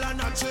oil.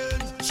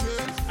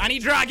 And he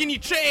dragging your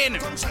chain.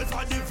 Come shell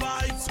for the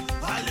vibes.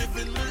 I live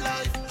in my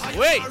life.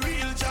 Wait. A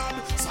real job.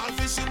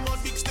 Salvage in mud,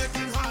 big stick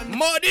in hand.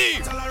 Muddy.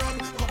 Tell her run,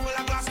 couple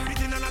of glass,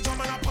 beating and a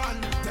drum and a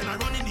pan. Then I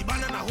run in the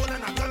band and a hole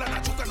and a girl and a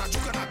juke and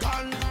a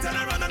gun. Then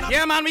I run and a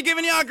Yeah, man, we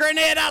giving you a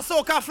Grenada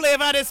soca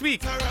flavor this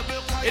week.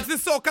 It's the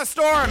Soca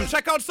Storm.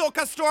 Check out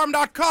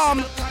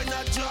socastorm.com. kind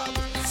of job.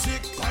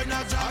 Sick kind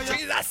of job.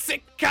 She's a A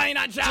sick kind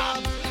of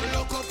job.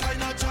 Loco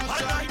kind of job.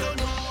 And I don't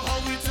know how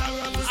it's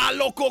a A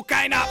loco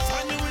kind of.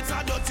 Find you it's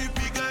a dirty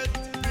bigot.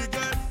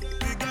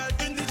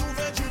 In the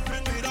Juve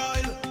dripping with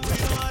oil.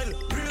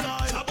 Real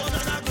oil. Chabon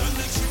and a gun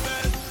like she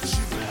fed.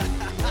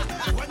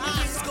 When you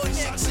miss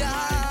connection.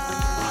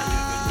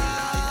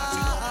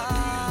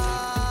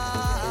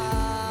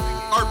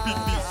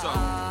 RPP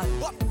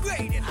sound.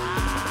 Upgrade it.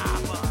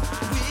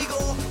 We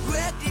go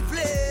wreck the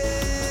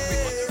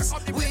place.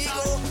 We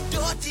go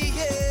dirty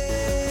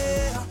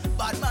here.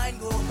 Bad mind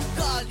go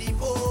call the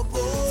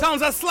popo.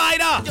 Sounds a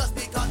slider. Just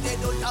because they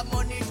don't have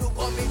money to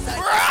come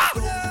inside.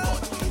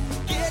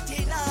 Get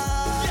in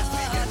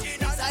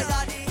inside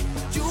of the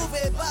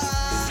Juve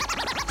bar.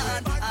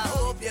 And I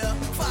hope you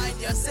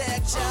find your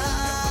section.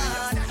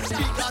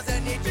 Because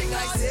anything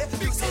I say,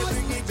 you say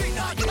bring it in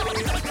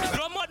again.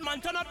 Drum out,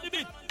 man, turn up the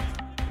beat.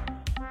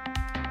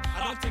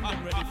 I don't think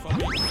I'm ready for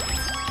me.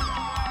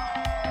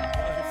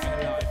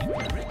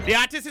 The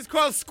artist is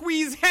called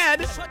Squeeze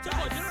Head.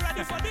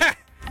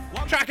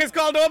 Track is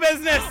called No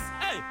Business.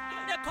 Hey,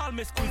 they call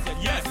me Squeeze Head.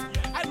 Yes,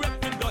 I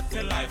rep in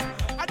dirty life.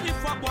 And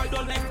if a boy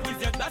don't like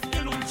Squeeze Head, that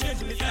still won't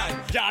change me style.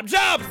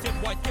 Job. Say,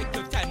 boy, take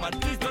your time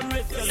and please don't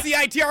waste your life.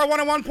 CITR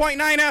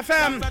 101.9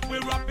 FM.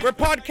 We're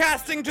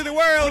podcasting to the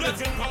world.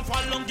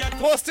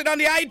 Posted on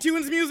the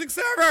iTunes music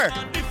server.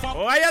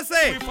 Oh, I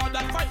say.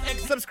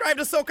 Subscribe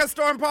to Soca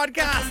Storm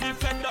Podcast.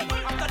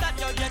 After that,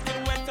 you're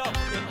getting wet up.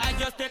 I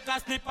just take a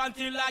slip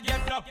until I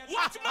get up.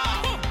 Watch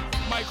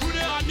my crew,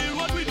 they on the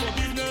road with no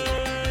business.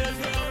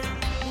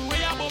 We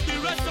above the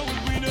rest, so we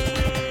win it.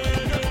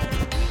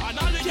 And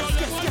all the girls,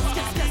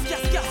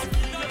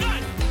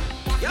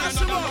 Yes,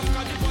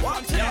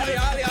 warm to them.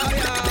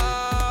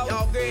 Yo,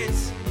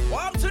 Greens.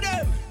 Warm to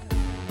them.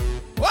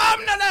 Warm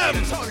to them.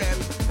 Tell them.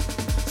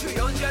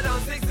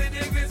 360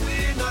 degrees we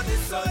in the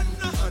sun.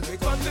 And we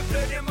come to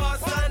play the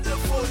mass and the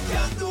foot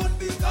can do it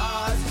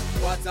because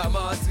what a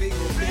mass we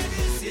go play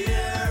this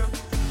year.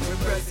 We're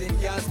pressing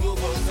gas,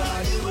 move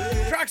outside the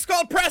way. Track's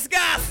called Press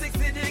Gas. 60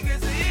 degrees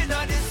we in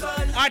the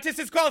sun. Artist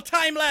is called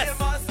Timeless.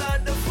 The mass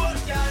and the foot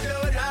can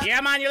do that.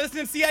 Yeah, man, you're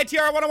listening to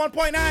CITR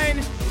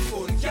 101.9.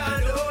 Foot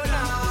can do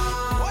that.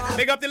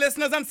 Big up the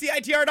listeners on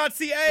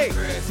CITR.ca.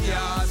 Press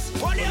gas.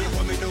 Money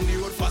coming down the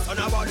road fast on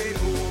about it,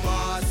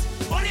 boomers.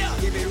 Money,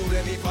 give me room,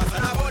 let me pass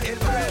on about it.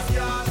 Press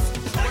gas.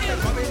 Money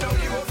coming down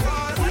the road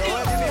fast.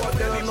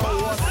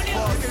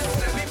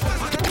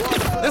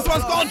 This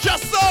one's called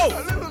Just So.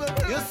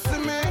 You see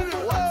me?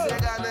 What you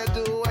gonna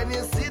do when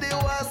you see the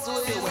worst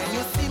way? When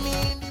you see me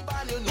in the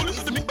band, you know.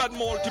 Listen to Big Bad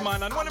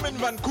Multiman and when I'm in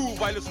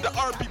Vancouver, I listen to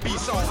RPP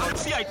sound on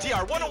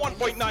CITR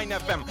 101.9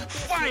 FM.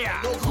 Fire!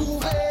 No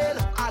grooving.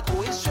 I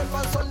go in straight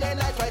on Sunday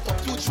night right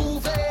up to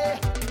Juve. Hey,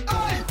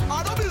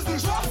 I don't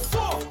business just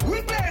so.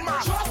 We playing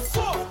man just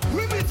so.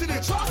 We meeting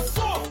it just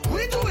so.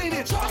 We doing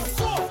it just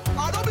so.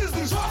 I don't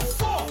business just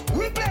so.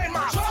 We playing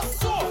man just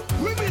so.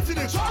 We meeting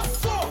it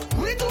just so.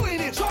 We doing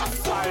it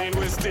just so. I ain't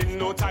wasting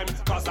no time,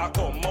 cause I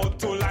come out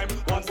to lime.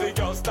 Once the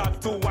girls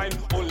start to whine,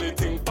 only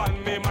thing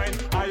on me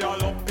mind. I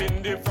all up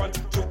in the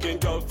front, choking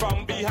girl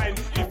from behind.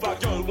 If a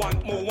girl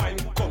want more wine,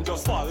 come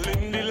just fall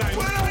in the line.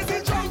 When I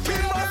see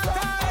jumping my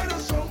style, the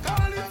song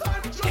all the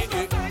time. Just like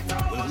night I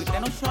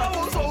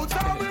was out of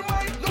my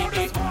mind. No,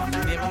 this one.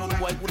 Never know the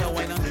boy put a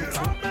wine on you.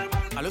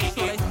 I look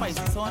so like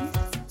spicy, son.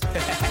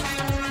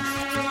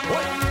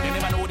 They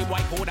never know the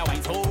boy code a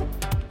wine so.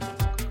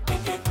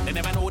 They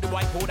never know the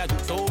boy code a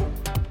juke so.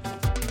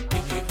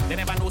 They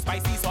never know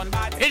spicy, son,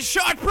 bad. It's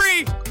Short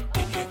Pre.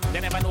 They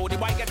never know the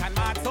boy get on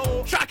mad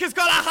so. Track is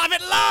gonna have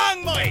it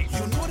long, boy.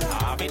 You know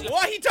that. Have it long.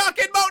 What he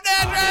talking about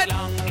there, Red?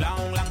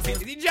 Long since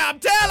the job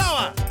tell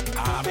her.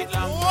 Have it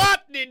long.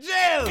 What the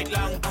jail? Have it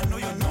long. I know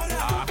you know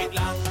that. Have it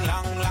long,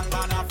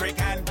 Pan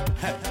African.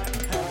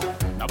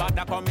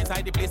 Nobody come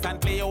inside the place and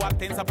play your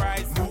acting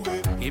surprise.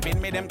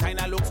 Giving me them kind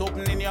of looks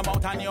open in your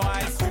mouth and your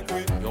eyes.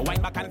 You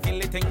wind back and feel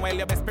the thing while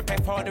you're best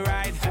prepared for the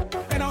ride.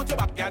 Then out your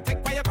back, you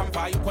take where you come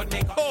for. You could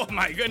make. Oh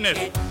my goodness.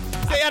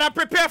 Say you gotta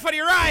prepare for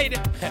the ride.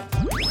 I've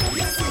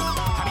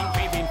been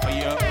craving for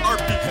you.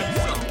 RPP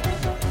sound.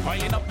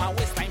 Coiling up my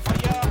waistline for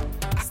you.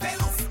 I stay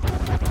loose.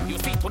 You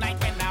see tonight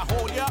when I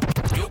hold you,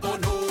 you go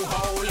know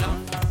how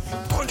long.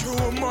 Country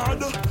woman,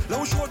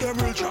 now show them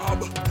real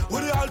job.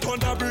 Where the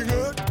Altonda bring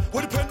it,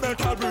 where the pen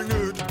metal bring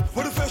it,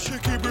 where the fresh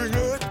shaky bring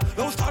it.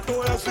 Now start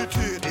to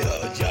hesitate.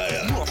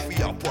 Yeah.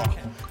 Mafia boy.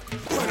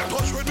 When I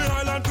touch with the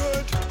Highland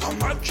paint,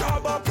 I'm a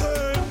job a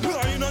plane.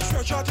 Lying on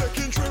stretcher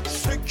taking trips,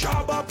 sick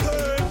job a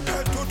plane.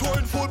 Head to toe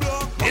in full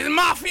block. It's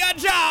mafia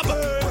job.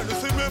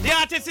 The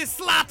artist is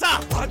Slaughter.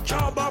 What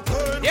job a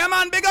plane? Yeah,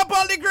 man, big up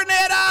all the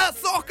Grenada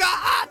soca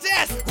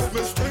artists. With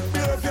mistake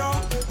behavior,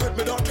 with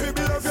me dirty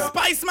behavior.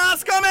 Spice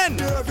Mask coming.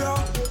 Behavior,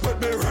 with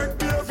me rank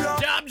behavior.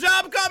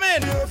 Job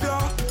coming.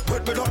 Behavior,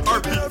 with me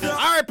dirty behavior.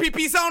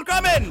 RPP sound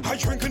coming. I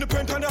drink in the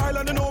paint on the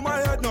island and know my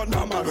head not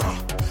namaga.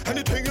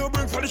 Anything you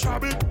bring for the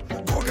shabby,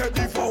 go get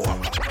the forward.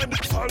 And the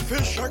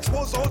saltfish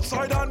expose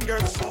outside and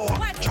get sour.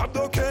 Chop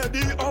the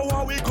KD,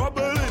 how we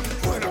cobbling.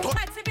 When I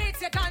Fancy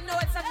beats, you can't know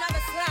it's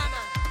another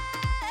slammer.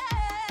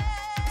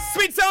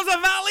 Sweet sounds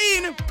of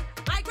Valine.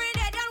 I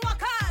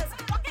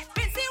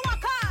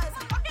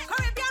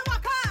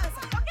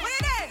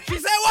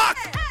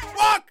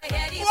walk,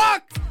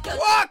 walk,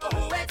 walk. Who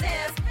it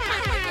is?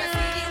 And when you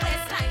see the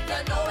waistline, you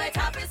know it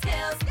have its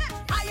skills.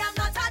 I am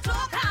not a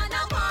joker and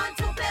I want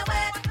to play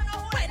with.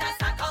 When I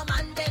start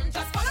commanding,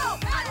 just follow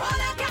and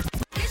hold a girl.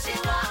 This she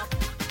walk.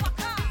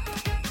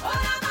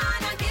 Hold a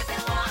man and give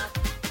him one.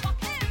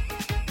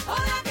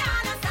 Hold a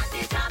girl and start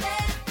the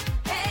jamming.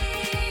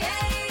 Hey,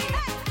 hey,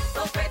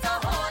 so free to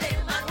hold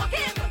him and walk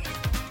him.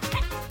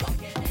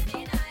 Walking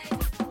any night.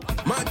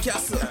 Mad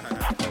Castle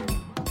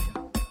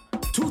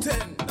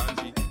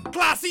 210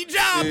 Classy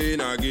jam.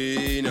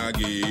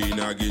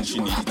 Again, she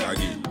need it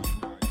again.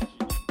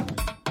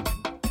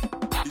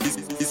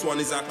 This one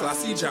is a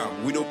classy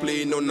jam. We don't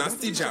play no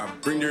nasty jam.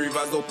 Bring the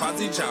rivers, no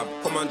party jam.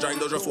 Come and join,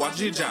 don't just watch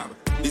the jam.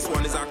 This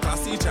one is a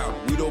classy jam.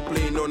 We don't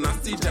play no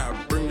nasty jam.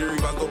 Bring the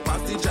rivers, no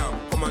party jam.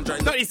 Come and join.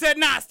 So he said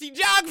nasty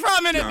jog for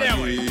a minute there.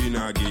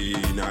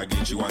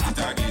 Again, she want it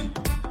again.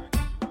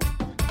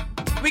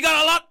 We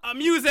got a lot of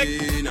music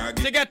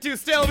to get to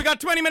still. We got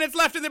 20 minutes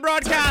left in the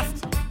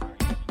broadcast.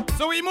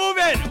 So we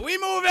moving.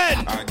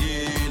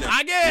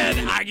 Again.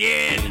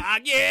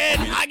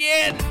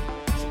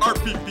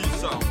 RPP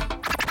sound.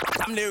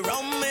 And the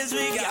rum is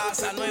we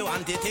gas and we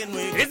want it in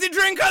we. It's the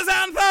drinkers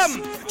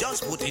anthem.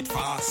 Just put it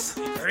fast.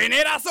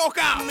 Grenada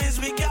Soca. Rum is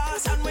we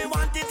gas and we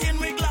want it in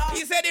we glass.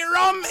 He said the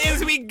rum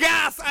is we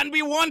gas and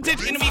we want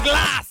it in we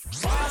glass.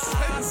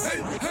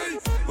 Hey,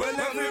 well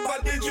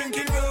everybody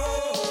drinking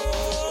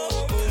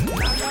rum.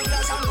 Knock a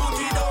glass and put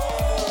it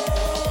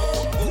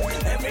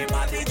on.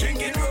 Everybody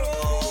drinking rum.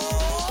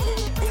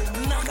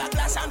 Knock a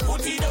glass and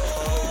put it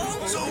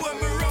on. So when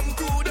we rum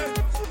cool day,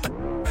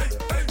 hey,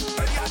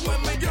 and when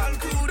me girl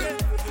cool day,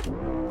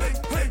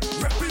 hey,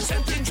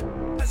 representing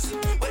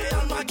we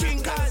all my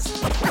drinkers,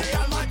 we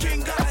all my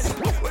drinkers,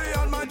 we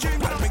all my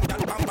drinkers. Make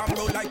that bam bam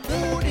roll like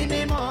mood in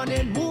the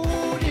morning,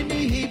 mood in the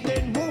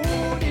evening,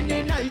 mood in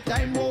the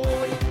nighttime,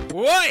 boy.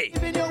 Oi!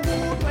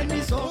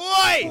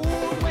 Oi!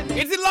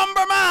 It's the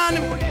lumberman.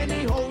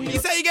 He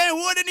said you get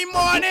wood in the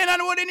morning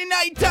and wood in the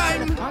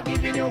nighttime. I'm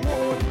giving you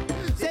wood.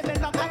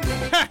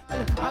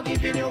 I'm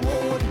giving you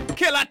wood.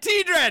 Killer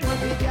T-Dread.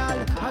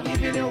 I'm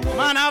giving you wood.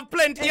 Man, have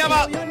plenty of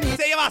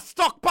say you have a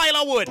stockpile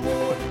of wood.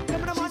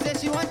 She said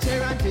she want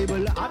chair and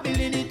table. I'm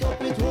building it up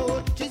with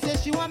wood. She said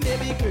she want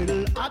baby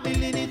cradle. I'm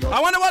building it up. I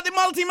wonder what the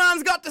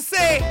multi-man's got to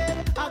say.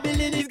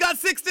 He's got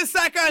 60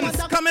 seconds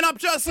coming up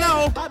just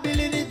now. I'm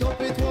building it up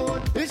with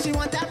wood. If she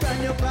want that brand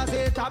new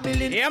closet, I'm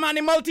building it. Yeah, man,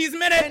 the multi's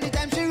minute.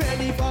 Anytime she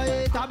ready for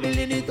it, I'm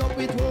building it up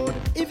with wood.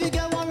 If you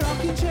get one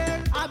rocking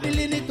chair, I'm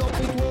building it up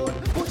with wood.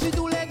 Push it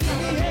to leg in the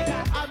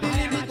hair, I'm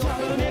building it up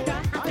with wood.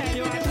 I tell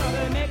you I'm a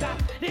troublemaker.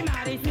 The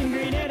maddest in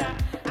Grenada.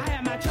 I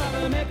am a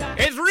troublemaker.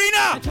 It's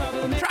Rena.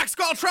 Track's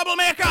called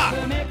Troublemaker.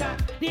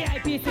 The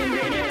IP's in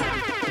Grenada.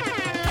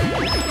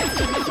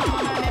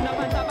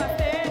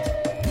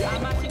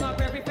 I'm mashing up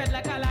every fed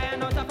like a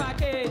lion out of a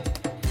cage.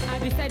 I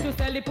decide to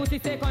sell the pussy,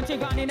 say country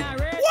gone in a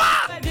race.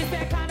 What? This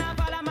say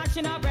carnival, I'm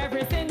mashing up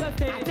every single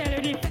state. I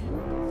tell you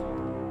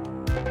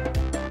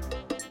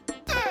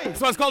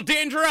This one's called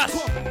Dangerous.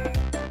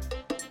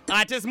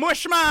 That is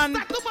Mushman.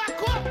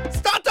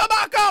 Start to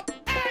back up.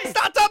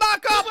 Start to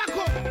back up.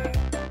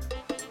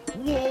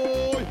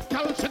 Whoa,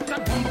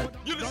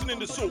 You're listening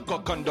to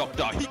Soca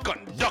Conductor. He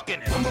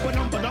conducting it.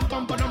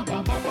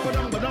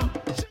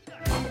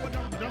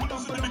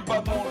 Listen to Big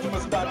Bad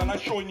Ultimus Dad and I'm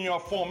showing you a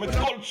form. It's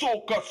called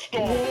Soca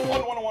Storm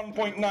on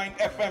 101.9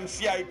 FM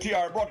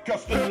CITR,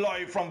 broadcasting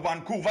live from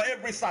Vancouver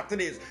every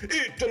Saturdays,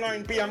 8 to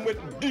 9 p.m. with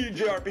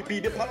DJ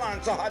RPP. The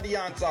Palanza had the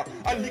answer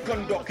and he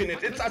conducting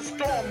it. It's a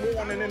storm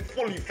warning in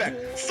full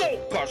effect.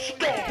 Soca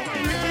Storm.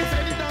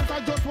 I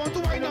just want to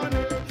wine on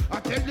her. I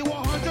tell you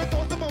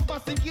 100,000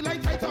 bumpers sinking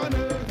like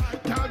Titanic.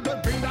 Can't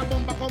just bring that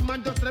bumper come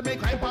and just let me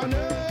hype on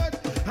it.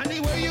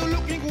 Anyway, you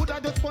looking good, I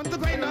just want to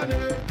grind on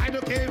it. I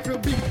don't care if you're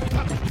big,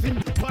 fat, thin,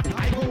 but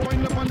I go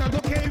wind up and I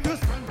don't care if you're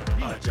strong.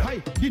 I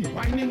didn't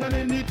whining on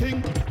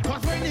anything.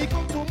 Cause when they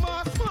come to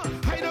mass,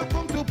 I don't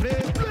come to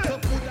play. So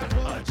put that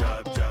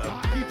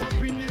I eat up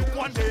in you.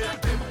 One day,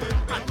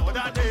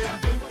 another day.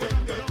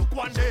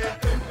 One day,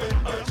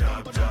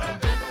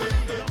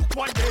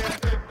 one day,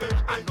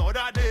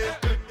 another day.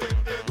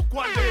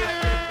 One day,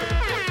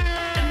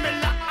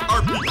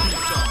 RPP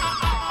song.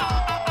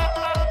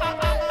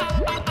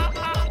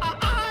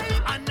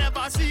 I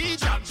never see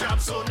jab jab,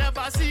 so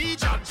never see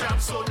jab jab,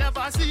 so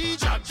never see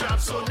jab jab,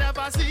 so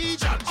never see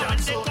jab jab. When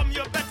they come,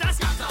 you better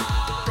scatter,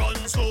 run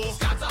so,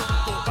 scatter,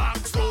 go back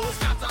so,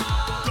 scatter,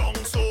 down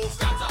so,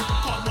 scatter,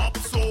 come up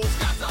so,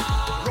 scatter,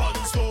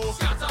 run so,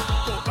 scatter,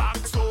 go back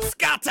so,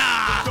 Scatter.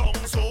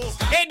 down so.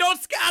 Hey, don't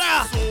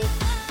scatter.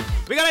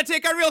 We gotta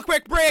take a real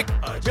quick break.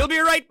 We'll be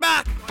right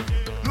back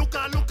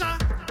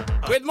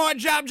with more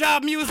jab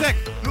jab music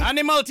and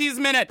the Maltese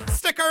Minute.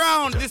 Stick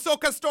around. The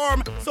Soca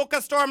Storm,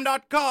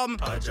 socastorm.com.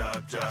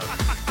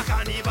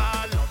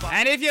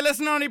 And if you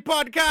listen on the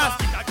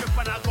podcast,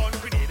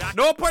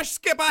 don't push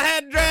skip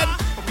ahead, Dread.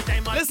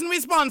 Listen we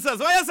sponsors.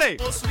 What you say?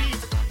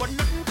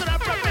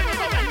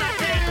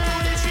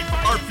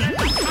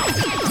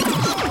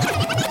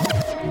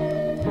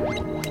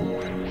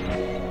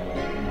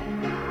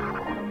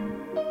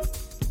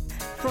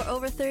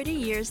 30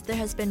 years, there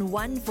has been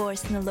one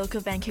voice in the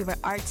local Vancouver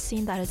art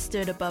scene that has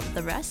stood above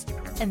the rest,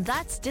 and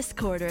that's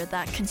Discorder,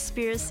 that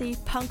conspiracy,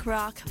 punk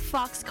rock,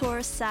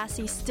 foxcore,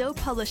 sassy, still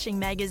publishing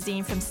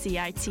magazine from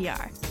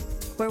CITR.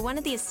 We're one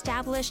of the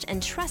established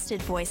and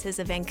trusted voices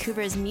of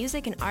Vancouver's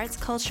music and arts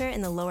culture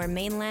in the Lower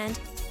Mainland,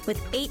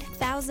 with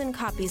 8,000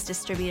 copies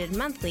distributed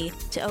monthly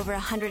to over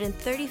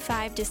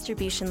 135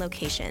 distribution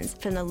locations,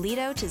 from the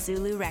Lido to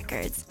Zulu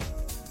Records.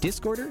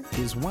 Discorder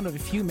is one of a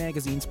few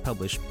magazines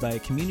published by a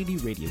community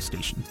radio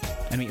station,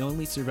 and we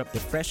only serve up the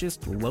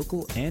freshest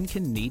local and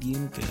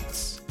Canadian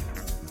goods.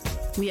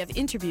 We have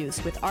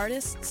interviews with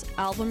artists,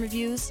 album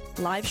reviews,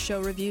 live show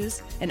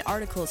reviews, and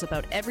articles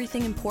about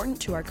everything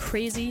important to our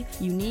crazy,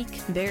 unique,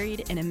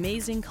 varied, and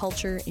amazing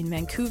culture in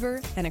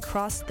Vancouver and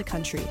across the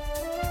country.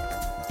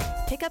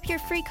 Pick up your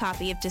free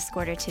copy of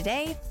Discorder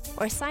today,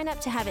 or sign up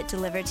to have it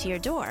delivered to your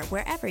door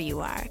wherever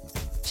you are.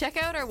 Check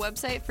out our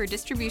website for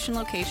distribution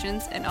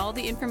locations and all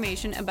the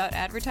information about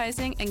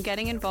advertising and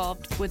getting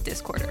involved with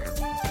Discorder.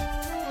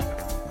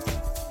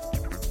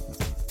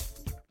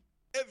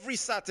 Every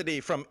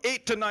Saturday from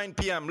 8 to 9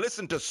 p.m.,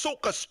 listen to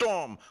Soca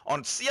Storm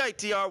on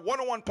CITR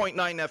 101.9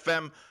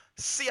 FM,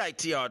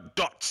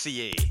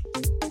 CITR.ca.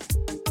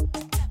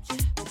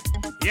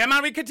 Yeah,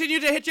 man, we continue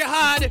to hit you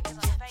hard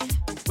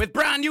with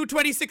brand new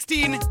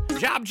 2016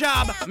 Jab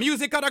Jab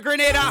Music Out of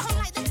Grenada.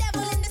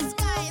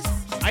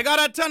 I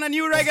got a ton of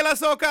new regular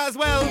soca as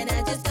well.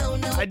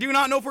 I do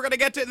not know if we're going to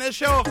get to it in this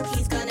show.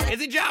 Is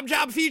it Jab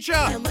Jab feature?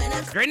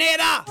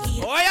 Grenada.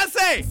 What you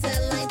say?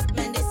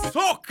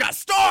 Soca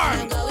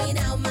Storm.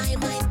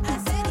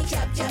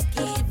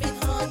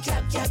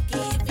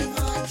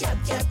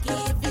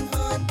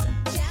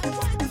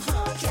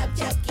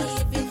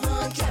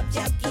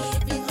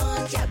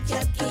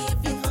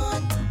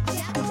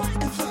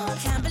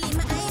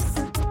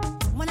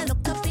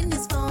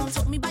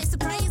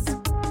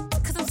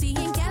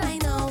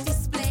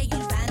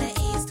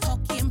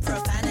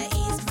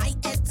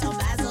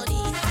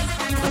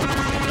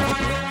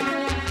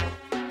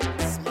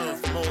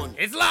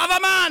 It's Lava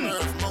Man!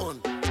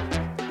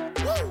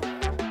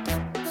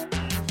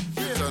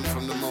 Done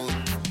from the moon.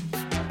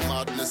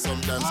 Madness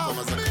sometimes come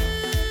as a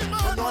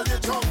when all you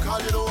drunk,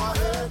 all you do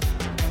ahead.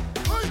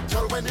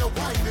 Girl, when you're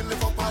whining,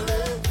 live up a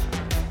leg.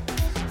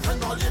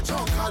 When all you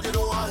drunk, all you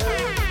do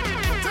ahead.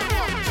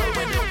 Girl,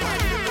 when you're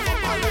whining, live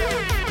up a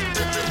leg.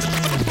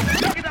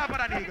 Get up on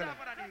an eagle.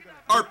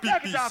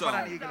 RPP sound.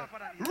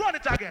 Run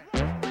it again.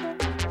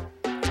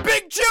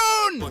 Big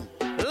tune!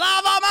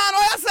 Lava Man,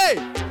 what you say?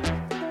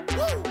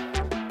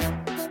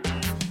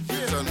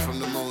 Done from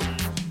the moon.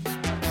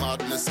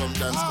 Madness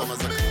sometimes come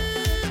as a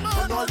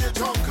when all you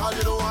drunk, all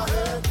you do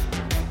ahead.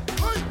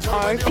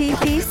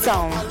 RPP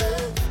song.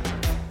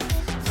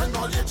 When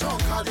all you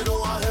drunk, all you do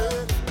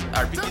ahead.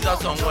 RPP is a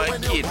song where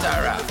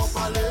cater raps.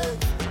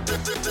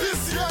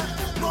 This year,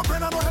 no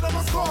brain and no head on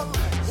the skull.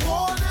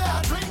 All day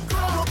I drink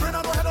rum. No brain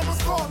and no head on the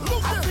skull.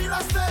 I feel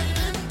I stay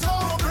in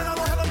town. No brain and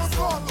no head on the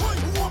skull.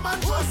 Woman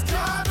just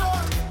can't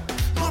done.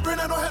 No brain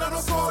and no head on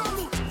the skull.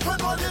 When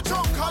all you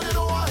drunk, all you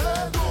do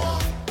ahead.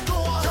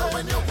 Girl,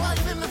 when you're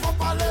whining, lift up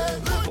a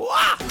leg. When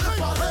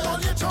all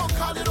you drunk,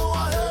 all you do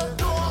ahead.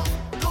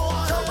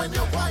 Girl, when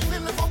you're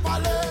whining, lift up a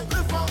leg.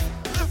 Lift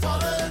a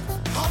leg.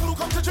 Have you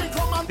come to drink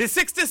rum and the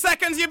 60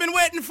 seconds you've been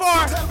waiting for.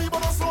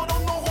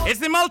 It's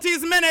the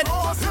Multi's Minute.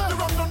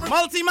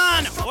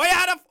 Multi-Man, what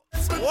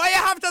you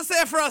have to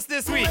say for us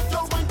this week?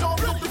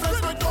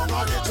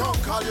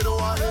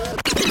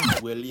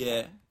 Well,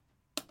 yeah.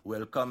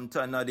 Welcome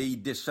to another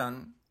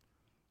edition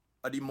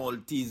of the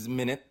Maltese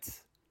Minute.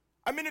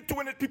 A minute to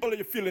win it, people, are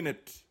you feeling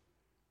it?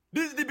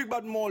 This is the big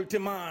bad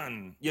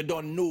multi-man. You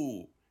don't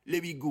know.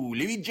 Let me go.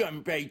 Let me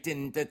jump right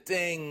into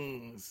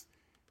things.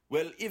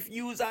 Well, if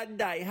you's a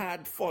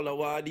die-hard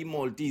follower of the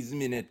Maltese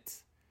Minute,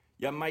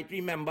 you might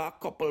remember a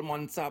couple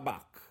months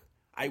back,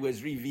 I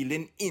was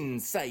revealing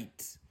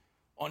insight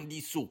on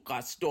the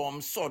Soca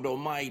Storm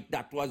sodomite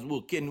that was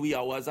working wee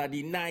hours of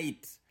the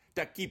night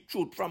to keep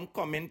truth from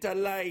coming to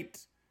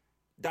light.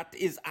 That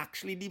is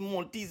actually the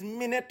Maltese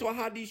Minute who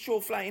had the show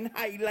flying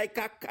high like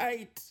a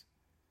kite.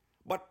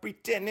 But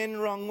pretending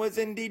wrong was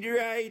indeed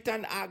right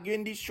and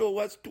arguing the show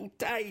was too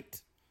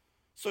tight.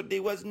 So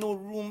there was no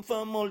room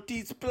for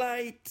Maltese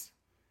plight.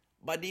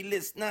 But the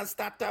listeners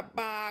started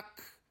back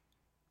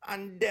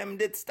and them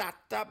did start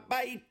to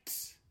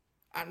bite.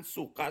 And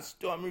Soca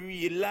Storm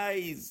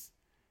realized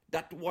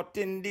that what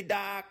in the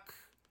dark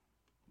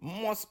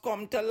must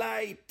come to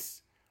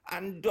light.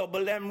 And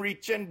Double M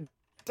reaching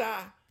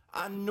better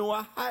and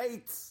Noah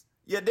heights.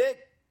 You dig?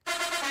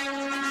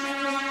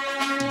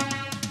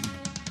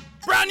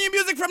 Brand new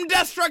music from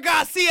Destra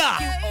Garcia.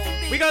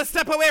 We're gonna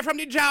step away from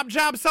the Jab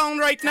sound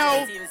right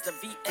now.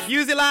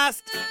 Use the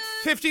last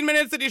 15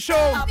 minutes of the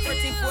show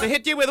to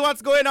hit you with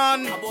what's going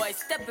on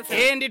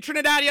in the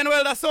Trinidadian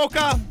world of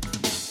soca.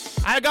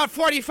 I got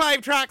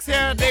 45 tracks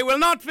here. They will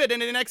not fit in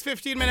the next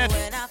 15 minutes.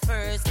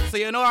 So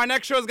you know our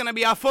next show is gonna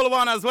be a full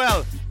one as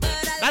well.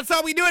 That's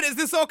how we do it. It's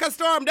the Soca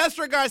Storm,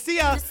 Destra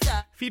Garcia,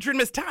 featuring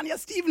Miss Tanya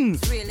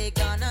Stevens. Really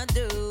gonna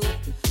do.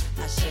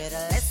 I should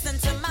have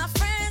listened to my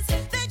friends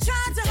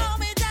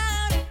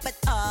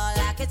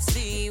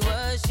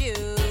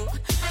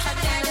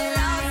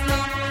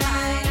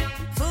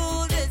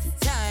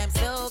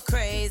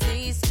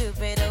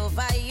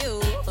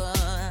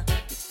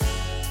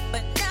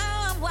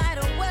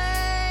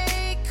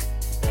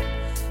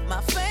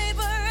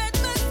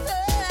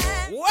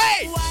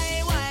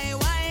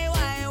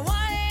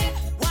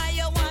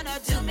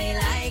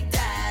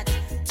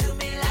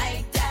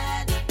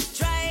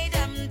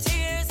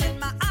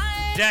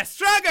Just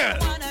struggle.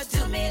 Wanna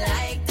do me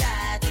like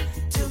that?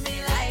 Do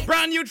me like.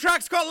 Brand new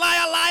tracks called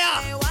Liar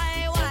Liar.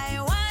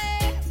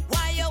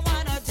 Why you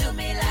wanna do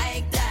me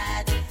like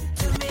that?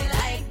 Do me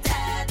like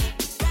that?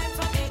 Time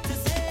for me to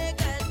say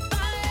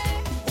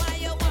goodbye. Why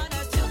you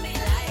wanna do me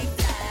like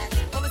that?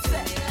 Do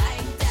me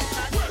like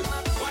that?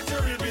 What you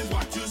reap is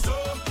what you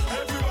sow.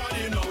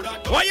 Everybody know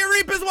that. What you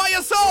reap is what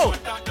you sow.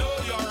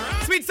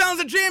 Sweet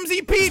sounds of James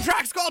EP.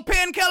 Tracks called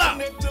Painkiller.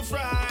 Monday to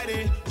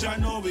Friday, I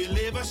know we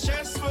live a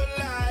stressful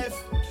life.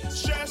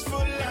 Stressful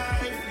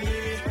life,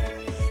 yeah.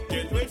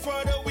 Can't wait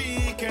for the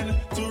weekend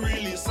to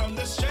release some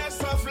the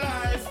stress of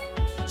life.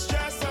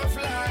 Stress of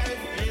life,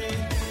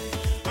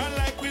 yeah.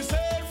 Unlike we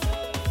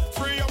self,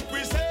 free up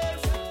we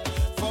self.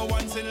 For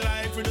once in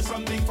life, we do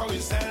something for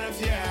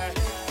ourselves, yeah.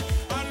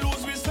 And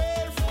lose we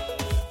self,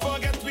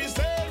 forget we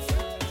self.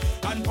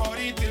 And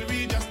party till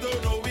we just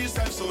don't know we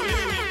self. So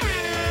here we play.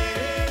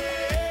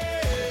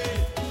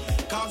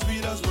 Cause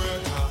we does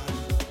work hard.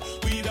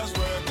 We does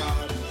work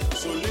hard.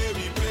 So let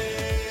me play.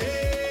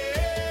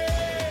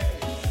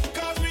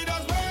 Cause we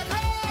does work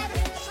hard.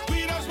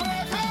 We does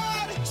work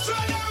hard. So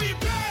let me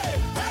play.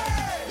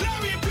 Hey, let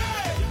me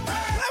play.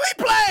 Hey, let me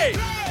play.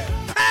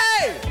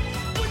 Hey,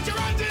 put your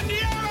hands in the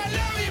air and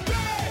let me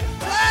play.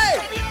 Play.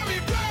 Come, let me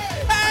play.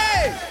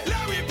 Hey,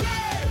 let me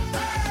play.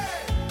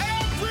 Hey,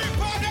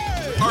 everybody.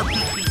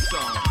 RPP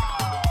song.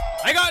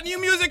 I got new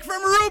music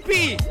from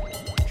Rupee.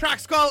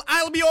 Track's called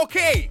I'll Be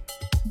Okay.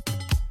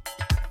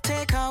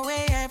 Take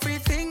away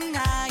everything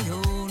I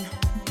own.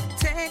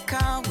 Take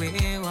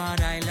away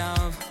what I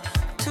love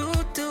to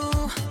do.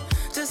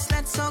 Just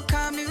let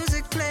soca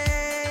music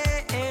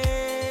play.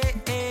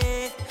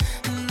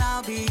 And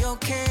I'll be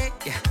okay.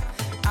 Yeah,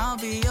 I'll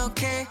be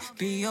okay.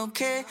 Be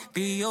okay.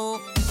 Be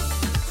okay.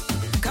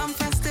 Come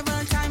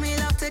festival time, we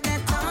love to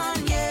get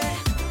on, yeah.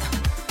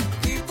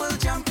 People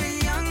jumping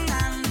young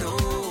and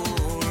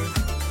old.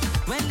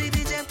 When the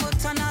DJ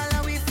put on all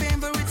our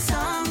favorite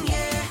song,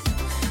 yeah.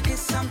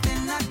 It's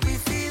something that we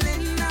feel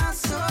in our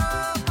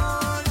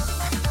soul.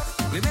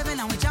 We baby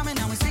and we jamming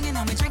and we singing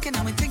and we drinking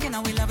and we thinking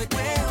and we love it.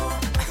 Well,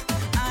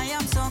 I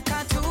am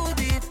soca to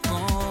the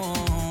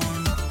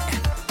bone.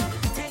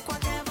 Take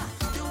whatever,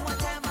 do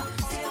whatever,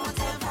 say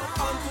whatever.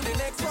 On to the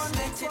next one,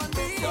 next one,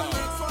 next one,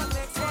 next one,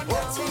 next one.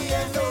 What's the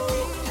end of?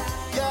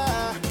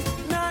 Yeah.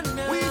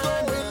 We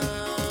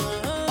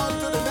going on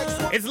to the next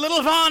one. It's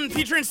Lil Von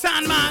featuring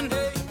Sandman.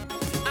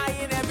 I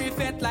in every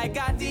fete like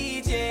a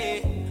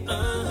DJ.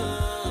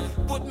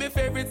 Put my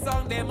favorite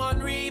song them on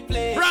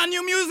replay. Brand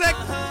new music.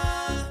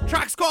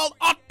 Track's called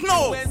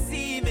Otno. When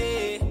see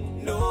me,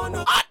 no.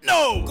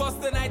 Otno. Cause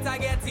tonight I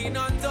get in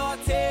on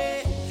dirty.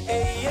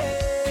 Hey,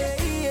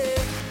 yeah,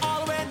 yeah.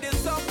 All when the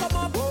song come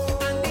up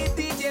and the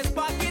DJ's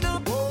backing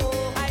up,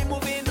 I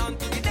moving on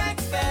to the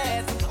next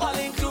fest. All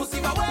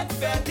inclusive, I went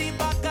fair, the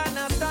back and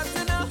I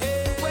starting up.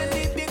 When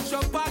the big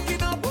truck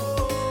backing up,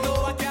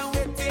 no, I can't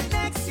wait till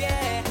next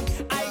year.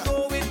 I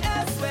go in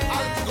elsewhere.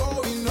 I'm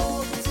going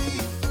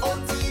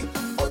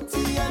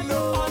OT, and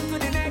no. On to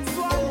the next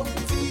one.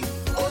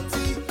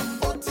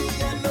 OT,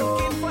 and no.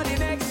 Looking for the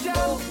next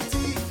show.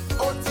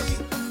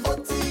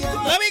 OT, and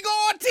no. Let me go,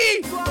 OT.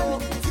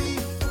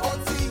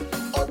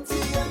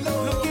 and no.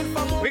 Looking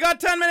for more. We got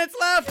 10 minutes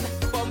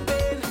left.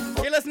 Bumping,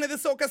 You're listening to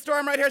the Soca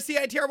Storm right here,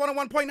 CITR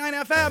 101.9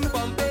 FM.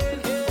 bumping.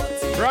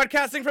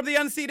 Broadcasting from the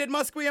unceded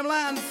Musqueam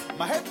lands.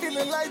 My head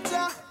feeling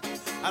lighter,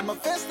 and my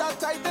face start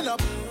tightening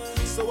up.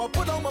 So I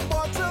put on my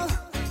bottle,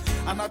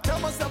 and I tell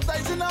myself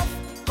that's enough.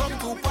 Come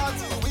to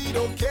party, we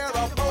don't care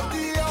about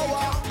the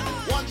hour.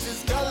 Once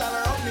this girl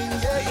around me,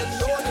 yeah, you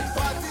know the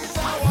party's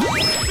hour.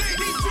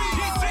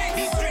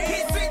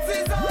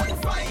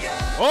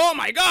 Oh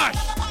my gosh!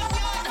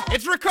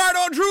 It's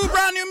Ricardo Drew,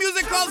 brand new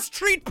music called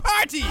Street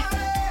Party.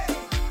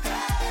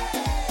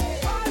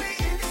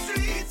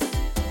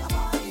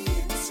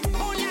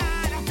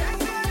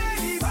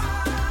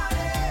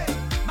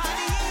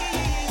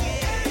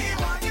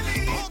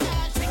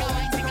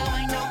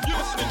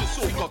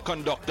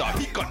 Conductor,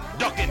 he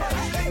conducting.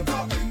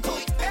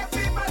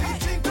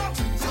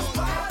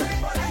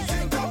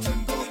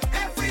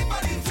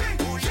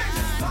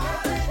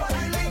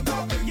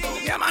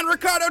 Yeah, man,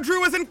 Ricardo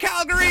Drew was in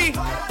Calgary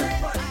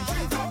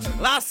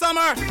last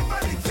summer.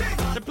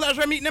 It's a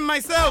pleasure meeting him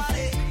myself.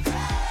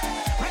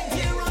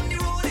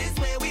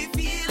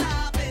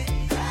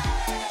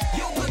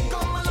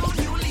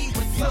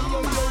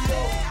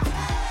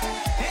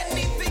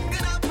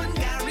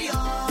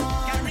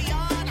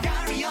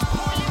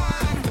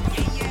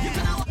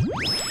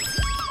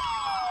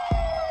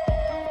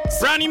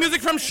 Brand new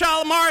music from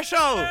Charles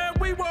Marshall.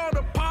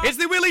 It's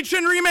the Willie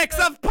Chin remix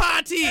of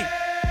Party.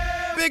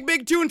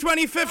 Big tune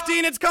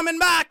 2015. It's coming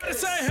back.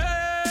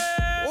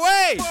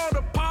 Wait.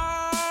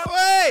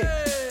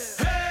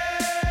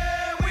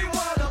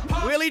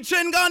 Willie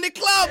Chin gone the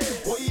club.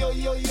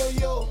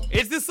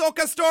 It's the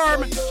Soca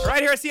Storm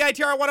right here,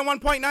 CITR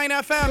 101.9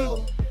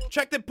 FM.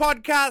 Check the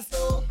podcast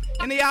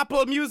in the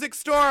Apple Music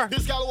Store.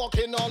 This girl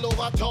walking all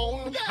over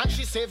town, and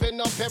she's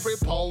saving up every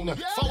pound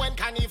for when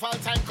carnival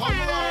time come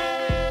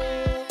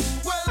round.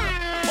 Well,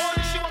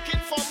 only she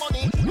working for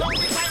money,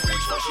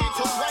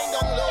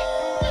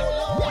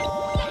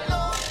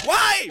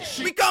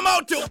 come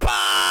out to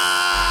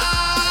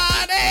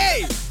party.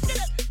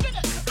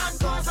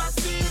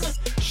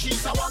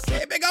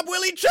 Hey, big up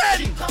Willie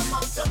Chen. Come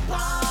out to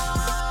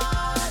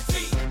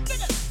party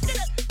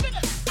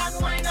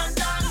and wine and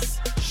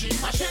dance. She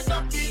mashing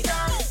up the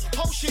dance.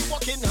 How she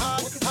walking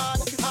hard, hard,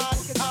 hard,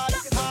 hard, hard,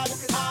 hard.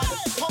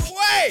 How she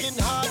walking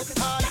hard,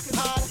 hard,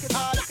 hard,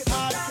 hard,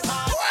 hard,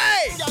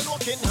 hard. Y'all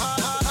walking hard,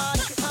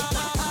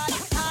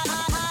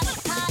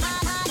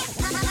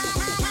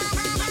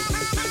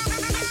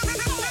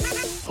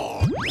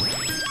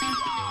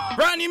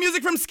 Brand new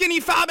music from Skinny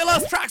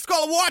Fabulous. Track's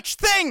called Watch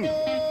Thing.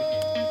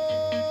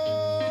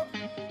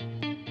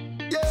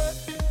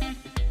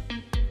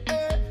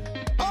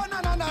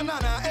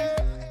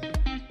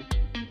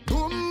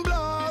 Boom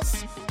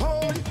blast,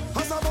 oh,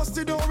 as I bust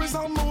the door is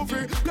a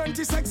movie.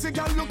 Plenty sexy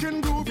gal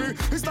looking groovy.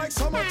 It's like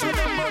summer to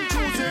them on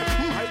Tuesday.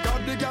 My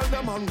God, the gal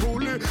them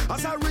unruly.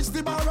 As I reach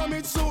the bar I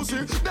meet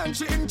Susie. Then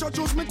she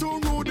introduced me to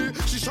Rudy.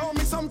 She showed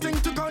me something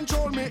to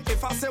control me.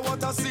 If I say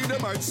what I see, they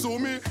might sue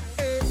me.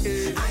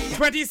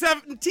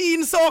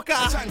 2017 soca.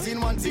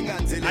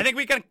 I think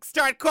we can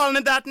start calling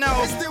it that now.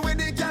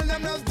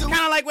 Kind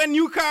of like when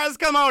new cars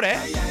come out, eh?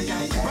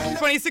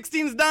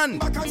 2016's done.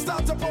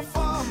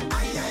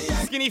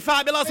 Skinny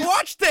Fabulous,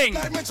 Watch Thing.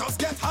 Let me just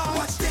get hard.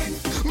 Watch thing.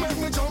 Make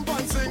me jump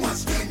and sing. Watch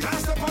thing.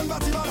 Cast up on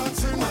body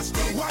balancing. Watch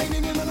thing.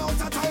 Whining in and out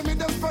of time. Me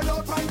them spread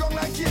out and gone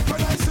like cake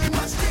when I sing.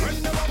 Watch thing.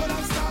 When the bubble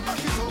and start back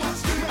it up. Watch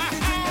thing. Make the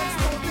thing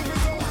explode if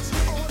it's a watch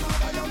thing. Oh,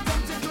 now I am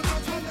tempted to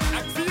touch one.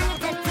 I feel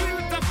the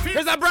feel.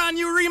 Here's a brand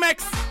new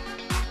remix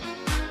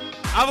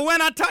of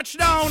When I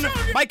Touchdown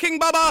by King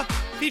Bubba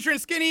featuring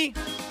Skinny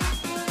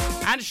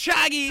and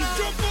Shaggy.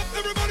 Jump up,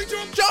 everybody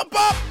jump. Jump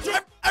up.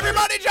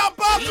 Everybody jump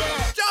up.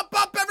 Jump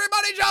up,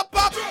 everybody jump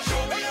up.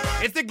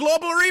 It's the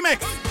global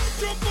remix.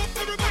 Jump up,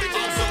 everybody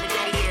jump up.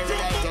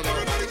 Jump up,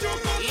 everybody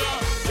jump up.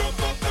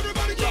 Jump up,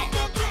 everybody jump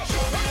up.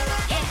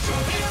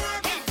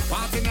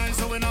 Party night,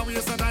 so we now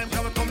waste the time.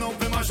 Can we come now,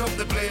 we mash up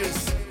the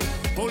place.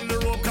 Pull the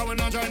rope, can we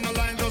not join the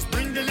line. Just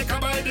bring the liquor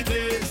by the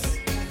case.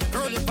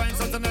 Girl, you find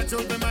something that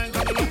you'll be mine.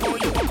 Can you look how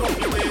you walk up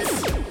your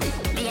waist.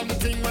 Me have the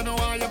thing when no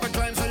why you ever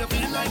climb, so you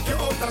feel like you're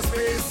out of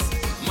space.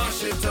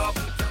 Mash it up.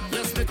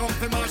 Yes, we come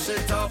to mash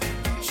it up.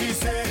 She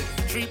said,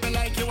 treat me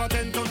like you a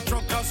 10-ton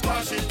truck and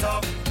squash it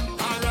up.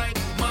 Alright,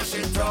 mash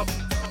it up.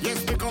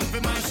 Yes, we come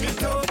to mash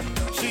it up.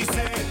 She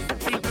said,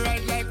 treat me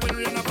right like when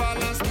rain a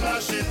fall and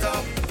splash it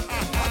up.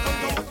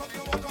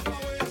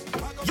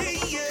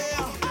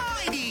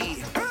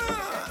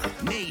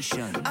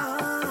 Nation.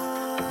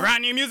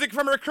 Brand new music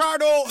from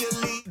Ricardo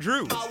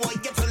Drew.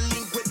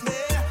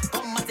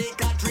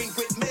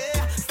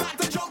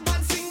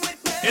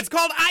 It's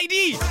called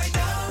ID.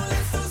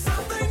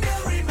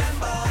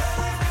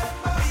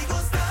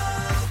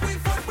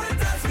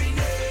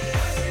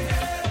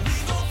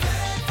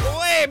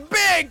 Way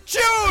big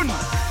tune.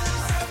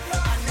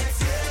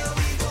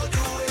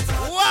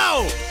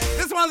 Wow,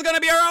 this one's gonna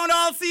be around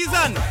all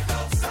season.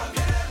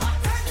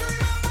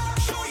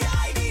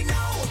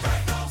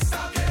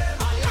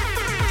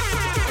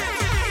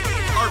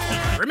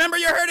 Remember,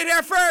 you heard it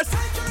here first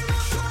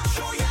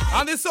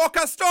on the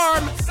Soca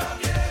Storm.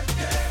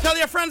 Tell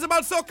your friends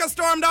about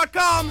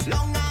SocaStorm.com.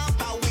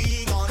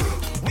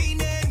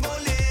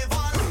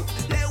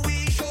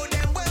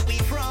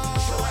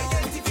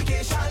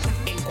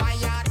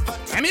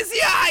 Let me see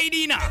your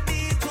ID now.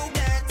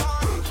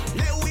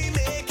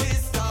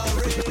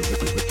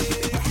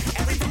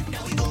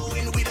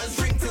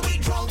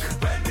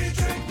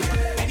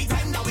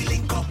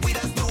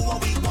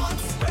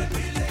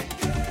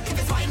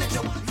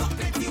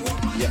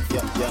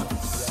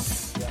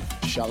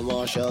 Shal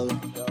Marshall.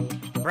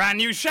 Brand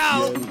new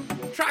Shal.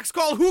 Track's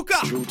called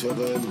Hookah.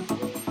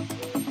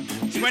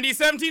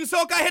 2017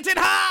 Soca hit it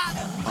hard.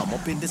 I'm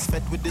up in this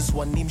fete with this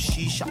one named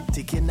Shisha.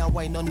 Taking a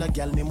wine on a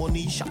gal named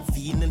Monisha.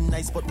 Feeling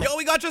nice, but yo,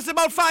 we got just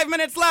about 5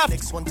 minutes left.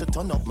 Next one to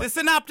turn up. The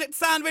Synaptic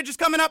Sandwich is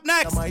coming up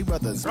next. My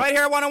brothers. Right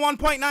here,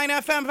 101.9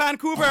 FM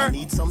Vancouver.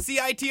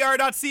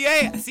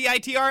 CITR.ca,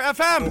 CITR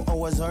FM.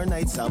 Hours or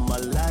nights I'm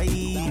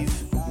alive.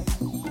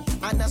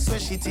 And I swear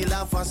she till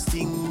have a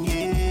sting,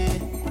 yeah.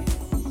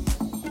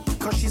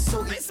 Cause she's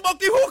so I smoke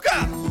the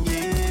hookah.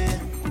 Yeah.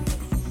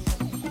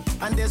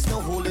 And there's no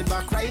holding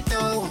back right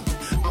now.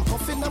 I'm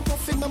puffing, I'm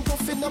puffing, I'm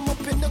puffing, I'm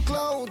up in the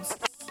clouds.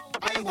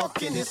 I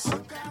walk in this all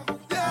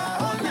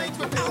night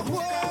with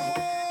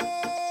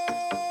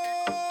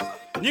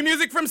the new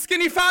music from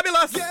Skinny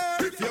Fabulous. Yeah.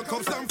 If your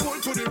cups stand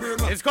full to the rim.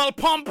 It's called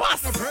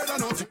Pompous.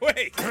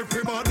 Wait.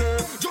 Everybody,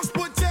 just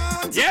put your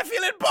hands. Yeah,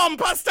 feeling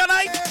pompous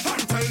tonight?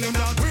 And tell them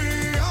that we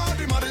are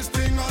the maddest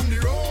thing on the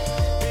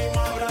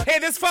road. Hey,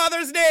 this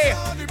Father's Day,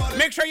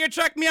 make sure you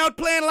check me out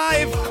playing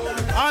live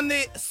on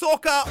the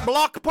Soca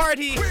Block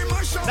Party.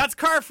 That's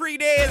car-free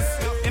days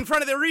in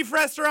front of the Reef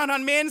Restaurant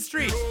on Main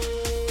Street.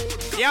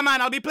 Yeah,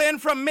 man, I'll be playing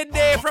from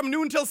midday, from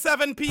noon till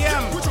 7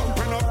 p.m.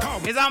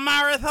 It's a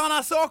marathon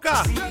of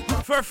Soca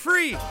for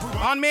free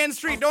on Main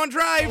Street. Don't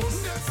drive.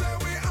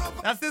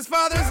 That's this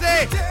Father's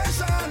Day.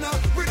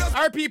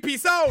 RPP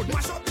Sound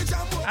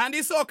and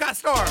the Soca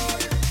Storm.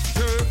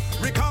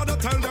 Ricardo,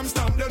 tell them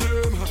stamp the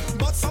name.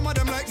 But some of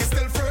them like me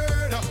still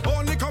afraid.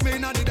 Only come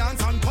in at the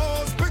dance and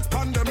pose. Pics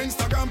on them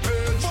Instagram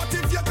page. But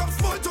if you come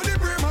full to the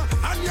brim,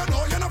 and you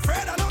know you're not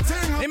afraid of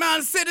nothing. The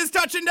man Sid is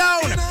touching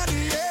down. And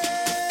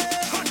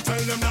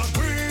tell them that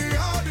we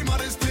are the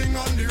maddest thing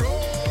on the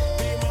road.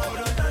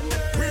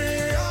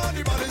 We are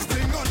the baddest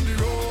thing on the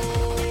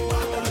road.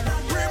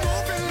 We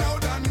moving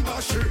loud and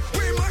bashy.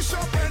 We mash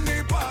up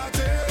any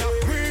party.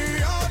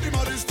 We are the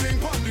maddest thing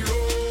on the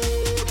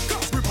road.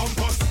 Cause we pump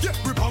us, yeah,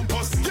 we pump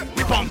us, yeah,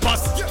 we pump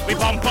us, we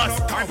pump us.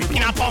 RPP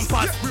not pump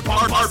us, we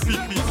pump us.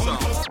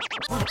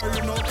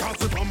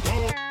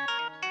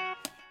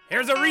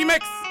 Here's a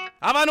remix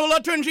of an Ola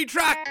Tunji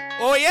track.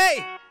 Oh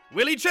yeah,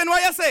 Willie Chen,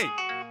 what you say?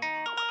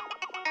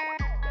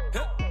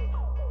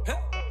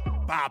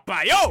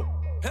 Papa yo.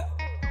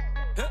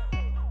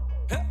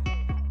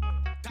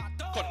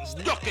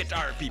 Duck it,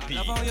 RPP.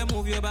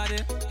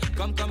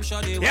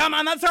 Yeah,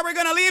 man, that's how we're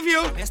gonna leave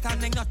you.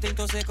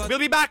 We'll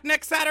be back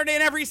next Saturday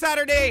and every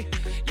Saturday,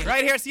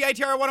 right here,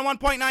 CITR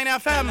 101.9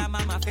 FM.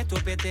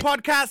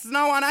 Podcast is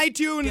now on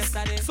iTunes.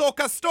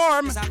 Soca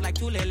Storm.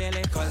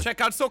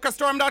 Check out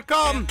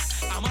socastorm.com.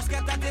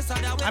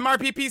 I'm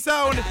RPP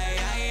Sound.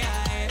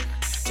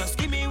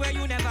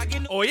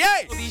 Oh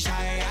yeah.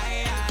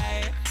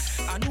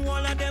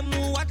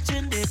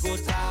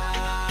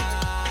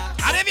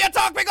 And if you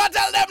talk, we gonna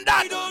tell them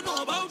that.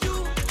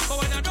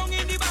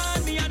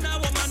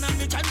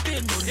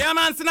 Yeah,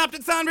 man,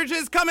 Synaptic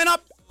Sandwiches coming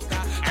up.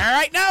 All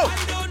right now.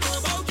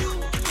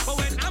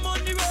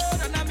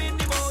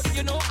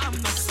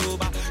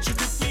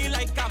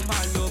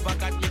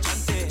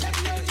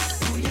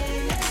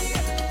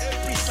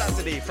 Every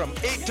Saturday from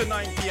 8 to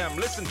 9 p.m.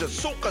 listen to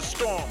Soca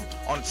Storm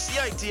on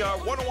CITR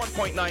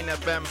 101.9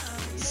 FM,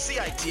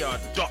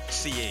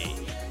 CITR.ca.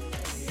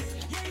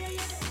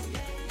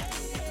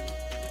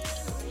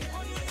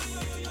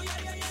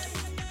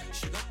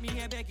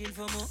 Begging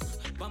for more,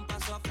 bumper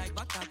soft like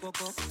butter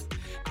cocoa.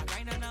 I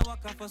grind and I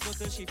walk up for so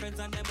till she friends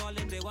and them all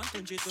in they want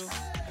to cheat too. I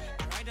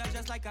ride her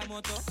just like a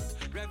motor,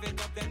 rev it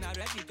up then I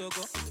ready to go.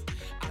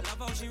 I love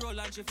how she roll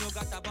and she flow,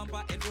 got a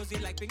bumper and rosy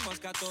like pink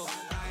Moscato.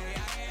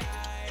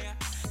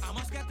 I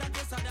must get a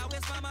taste of that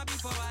waist mama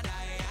before I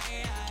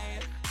die.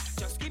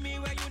 Just give me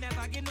where you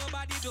never give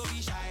nobody, don't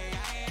be shy.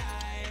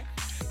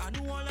 I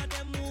know all of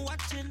them who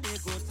watching they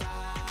go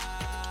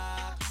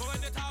talk, but when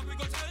they talk we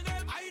go tell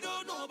them I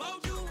don't know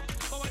about you.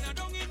 But when I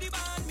don't in the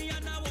band, me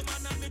and a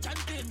woman and me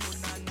chanting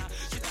Munana.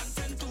 She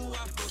dancing to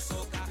Afro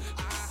Soca.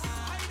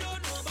 I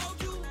don't know about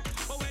you,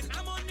 but when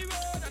I'm on the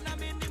road and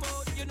I'm in the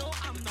mode, you know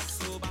I'm not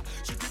sober.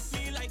 She grip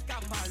me like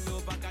I'm all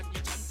over, got me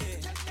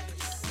chanting.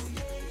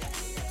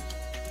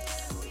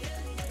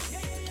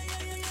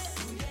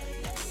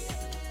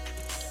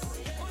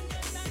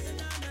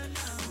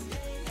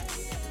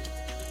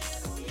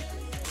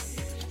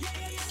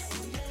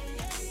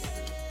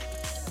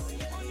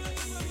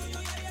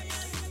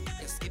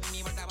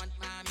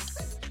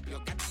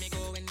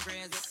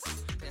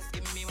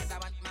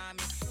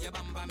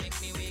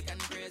 Make me weak and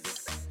crazy.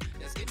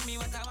 Just give me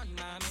what I want,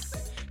 mommy.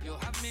 You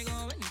have me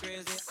going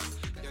crazy.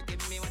 You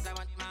give me what I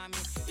want, mommy.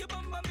 Your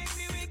bumper make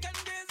me weak and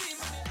crazy.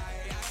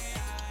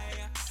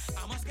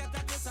 I must get a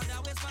taste of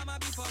that waist, mama,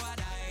 before I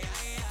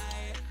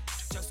die.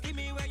 Just give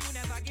me where you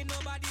never give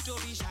nobody,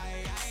 don't be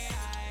shy.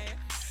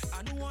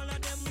 I know all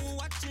of them who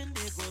watching,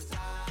 they go tired.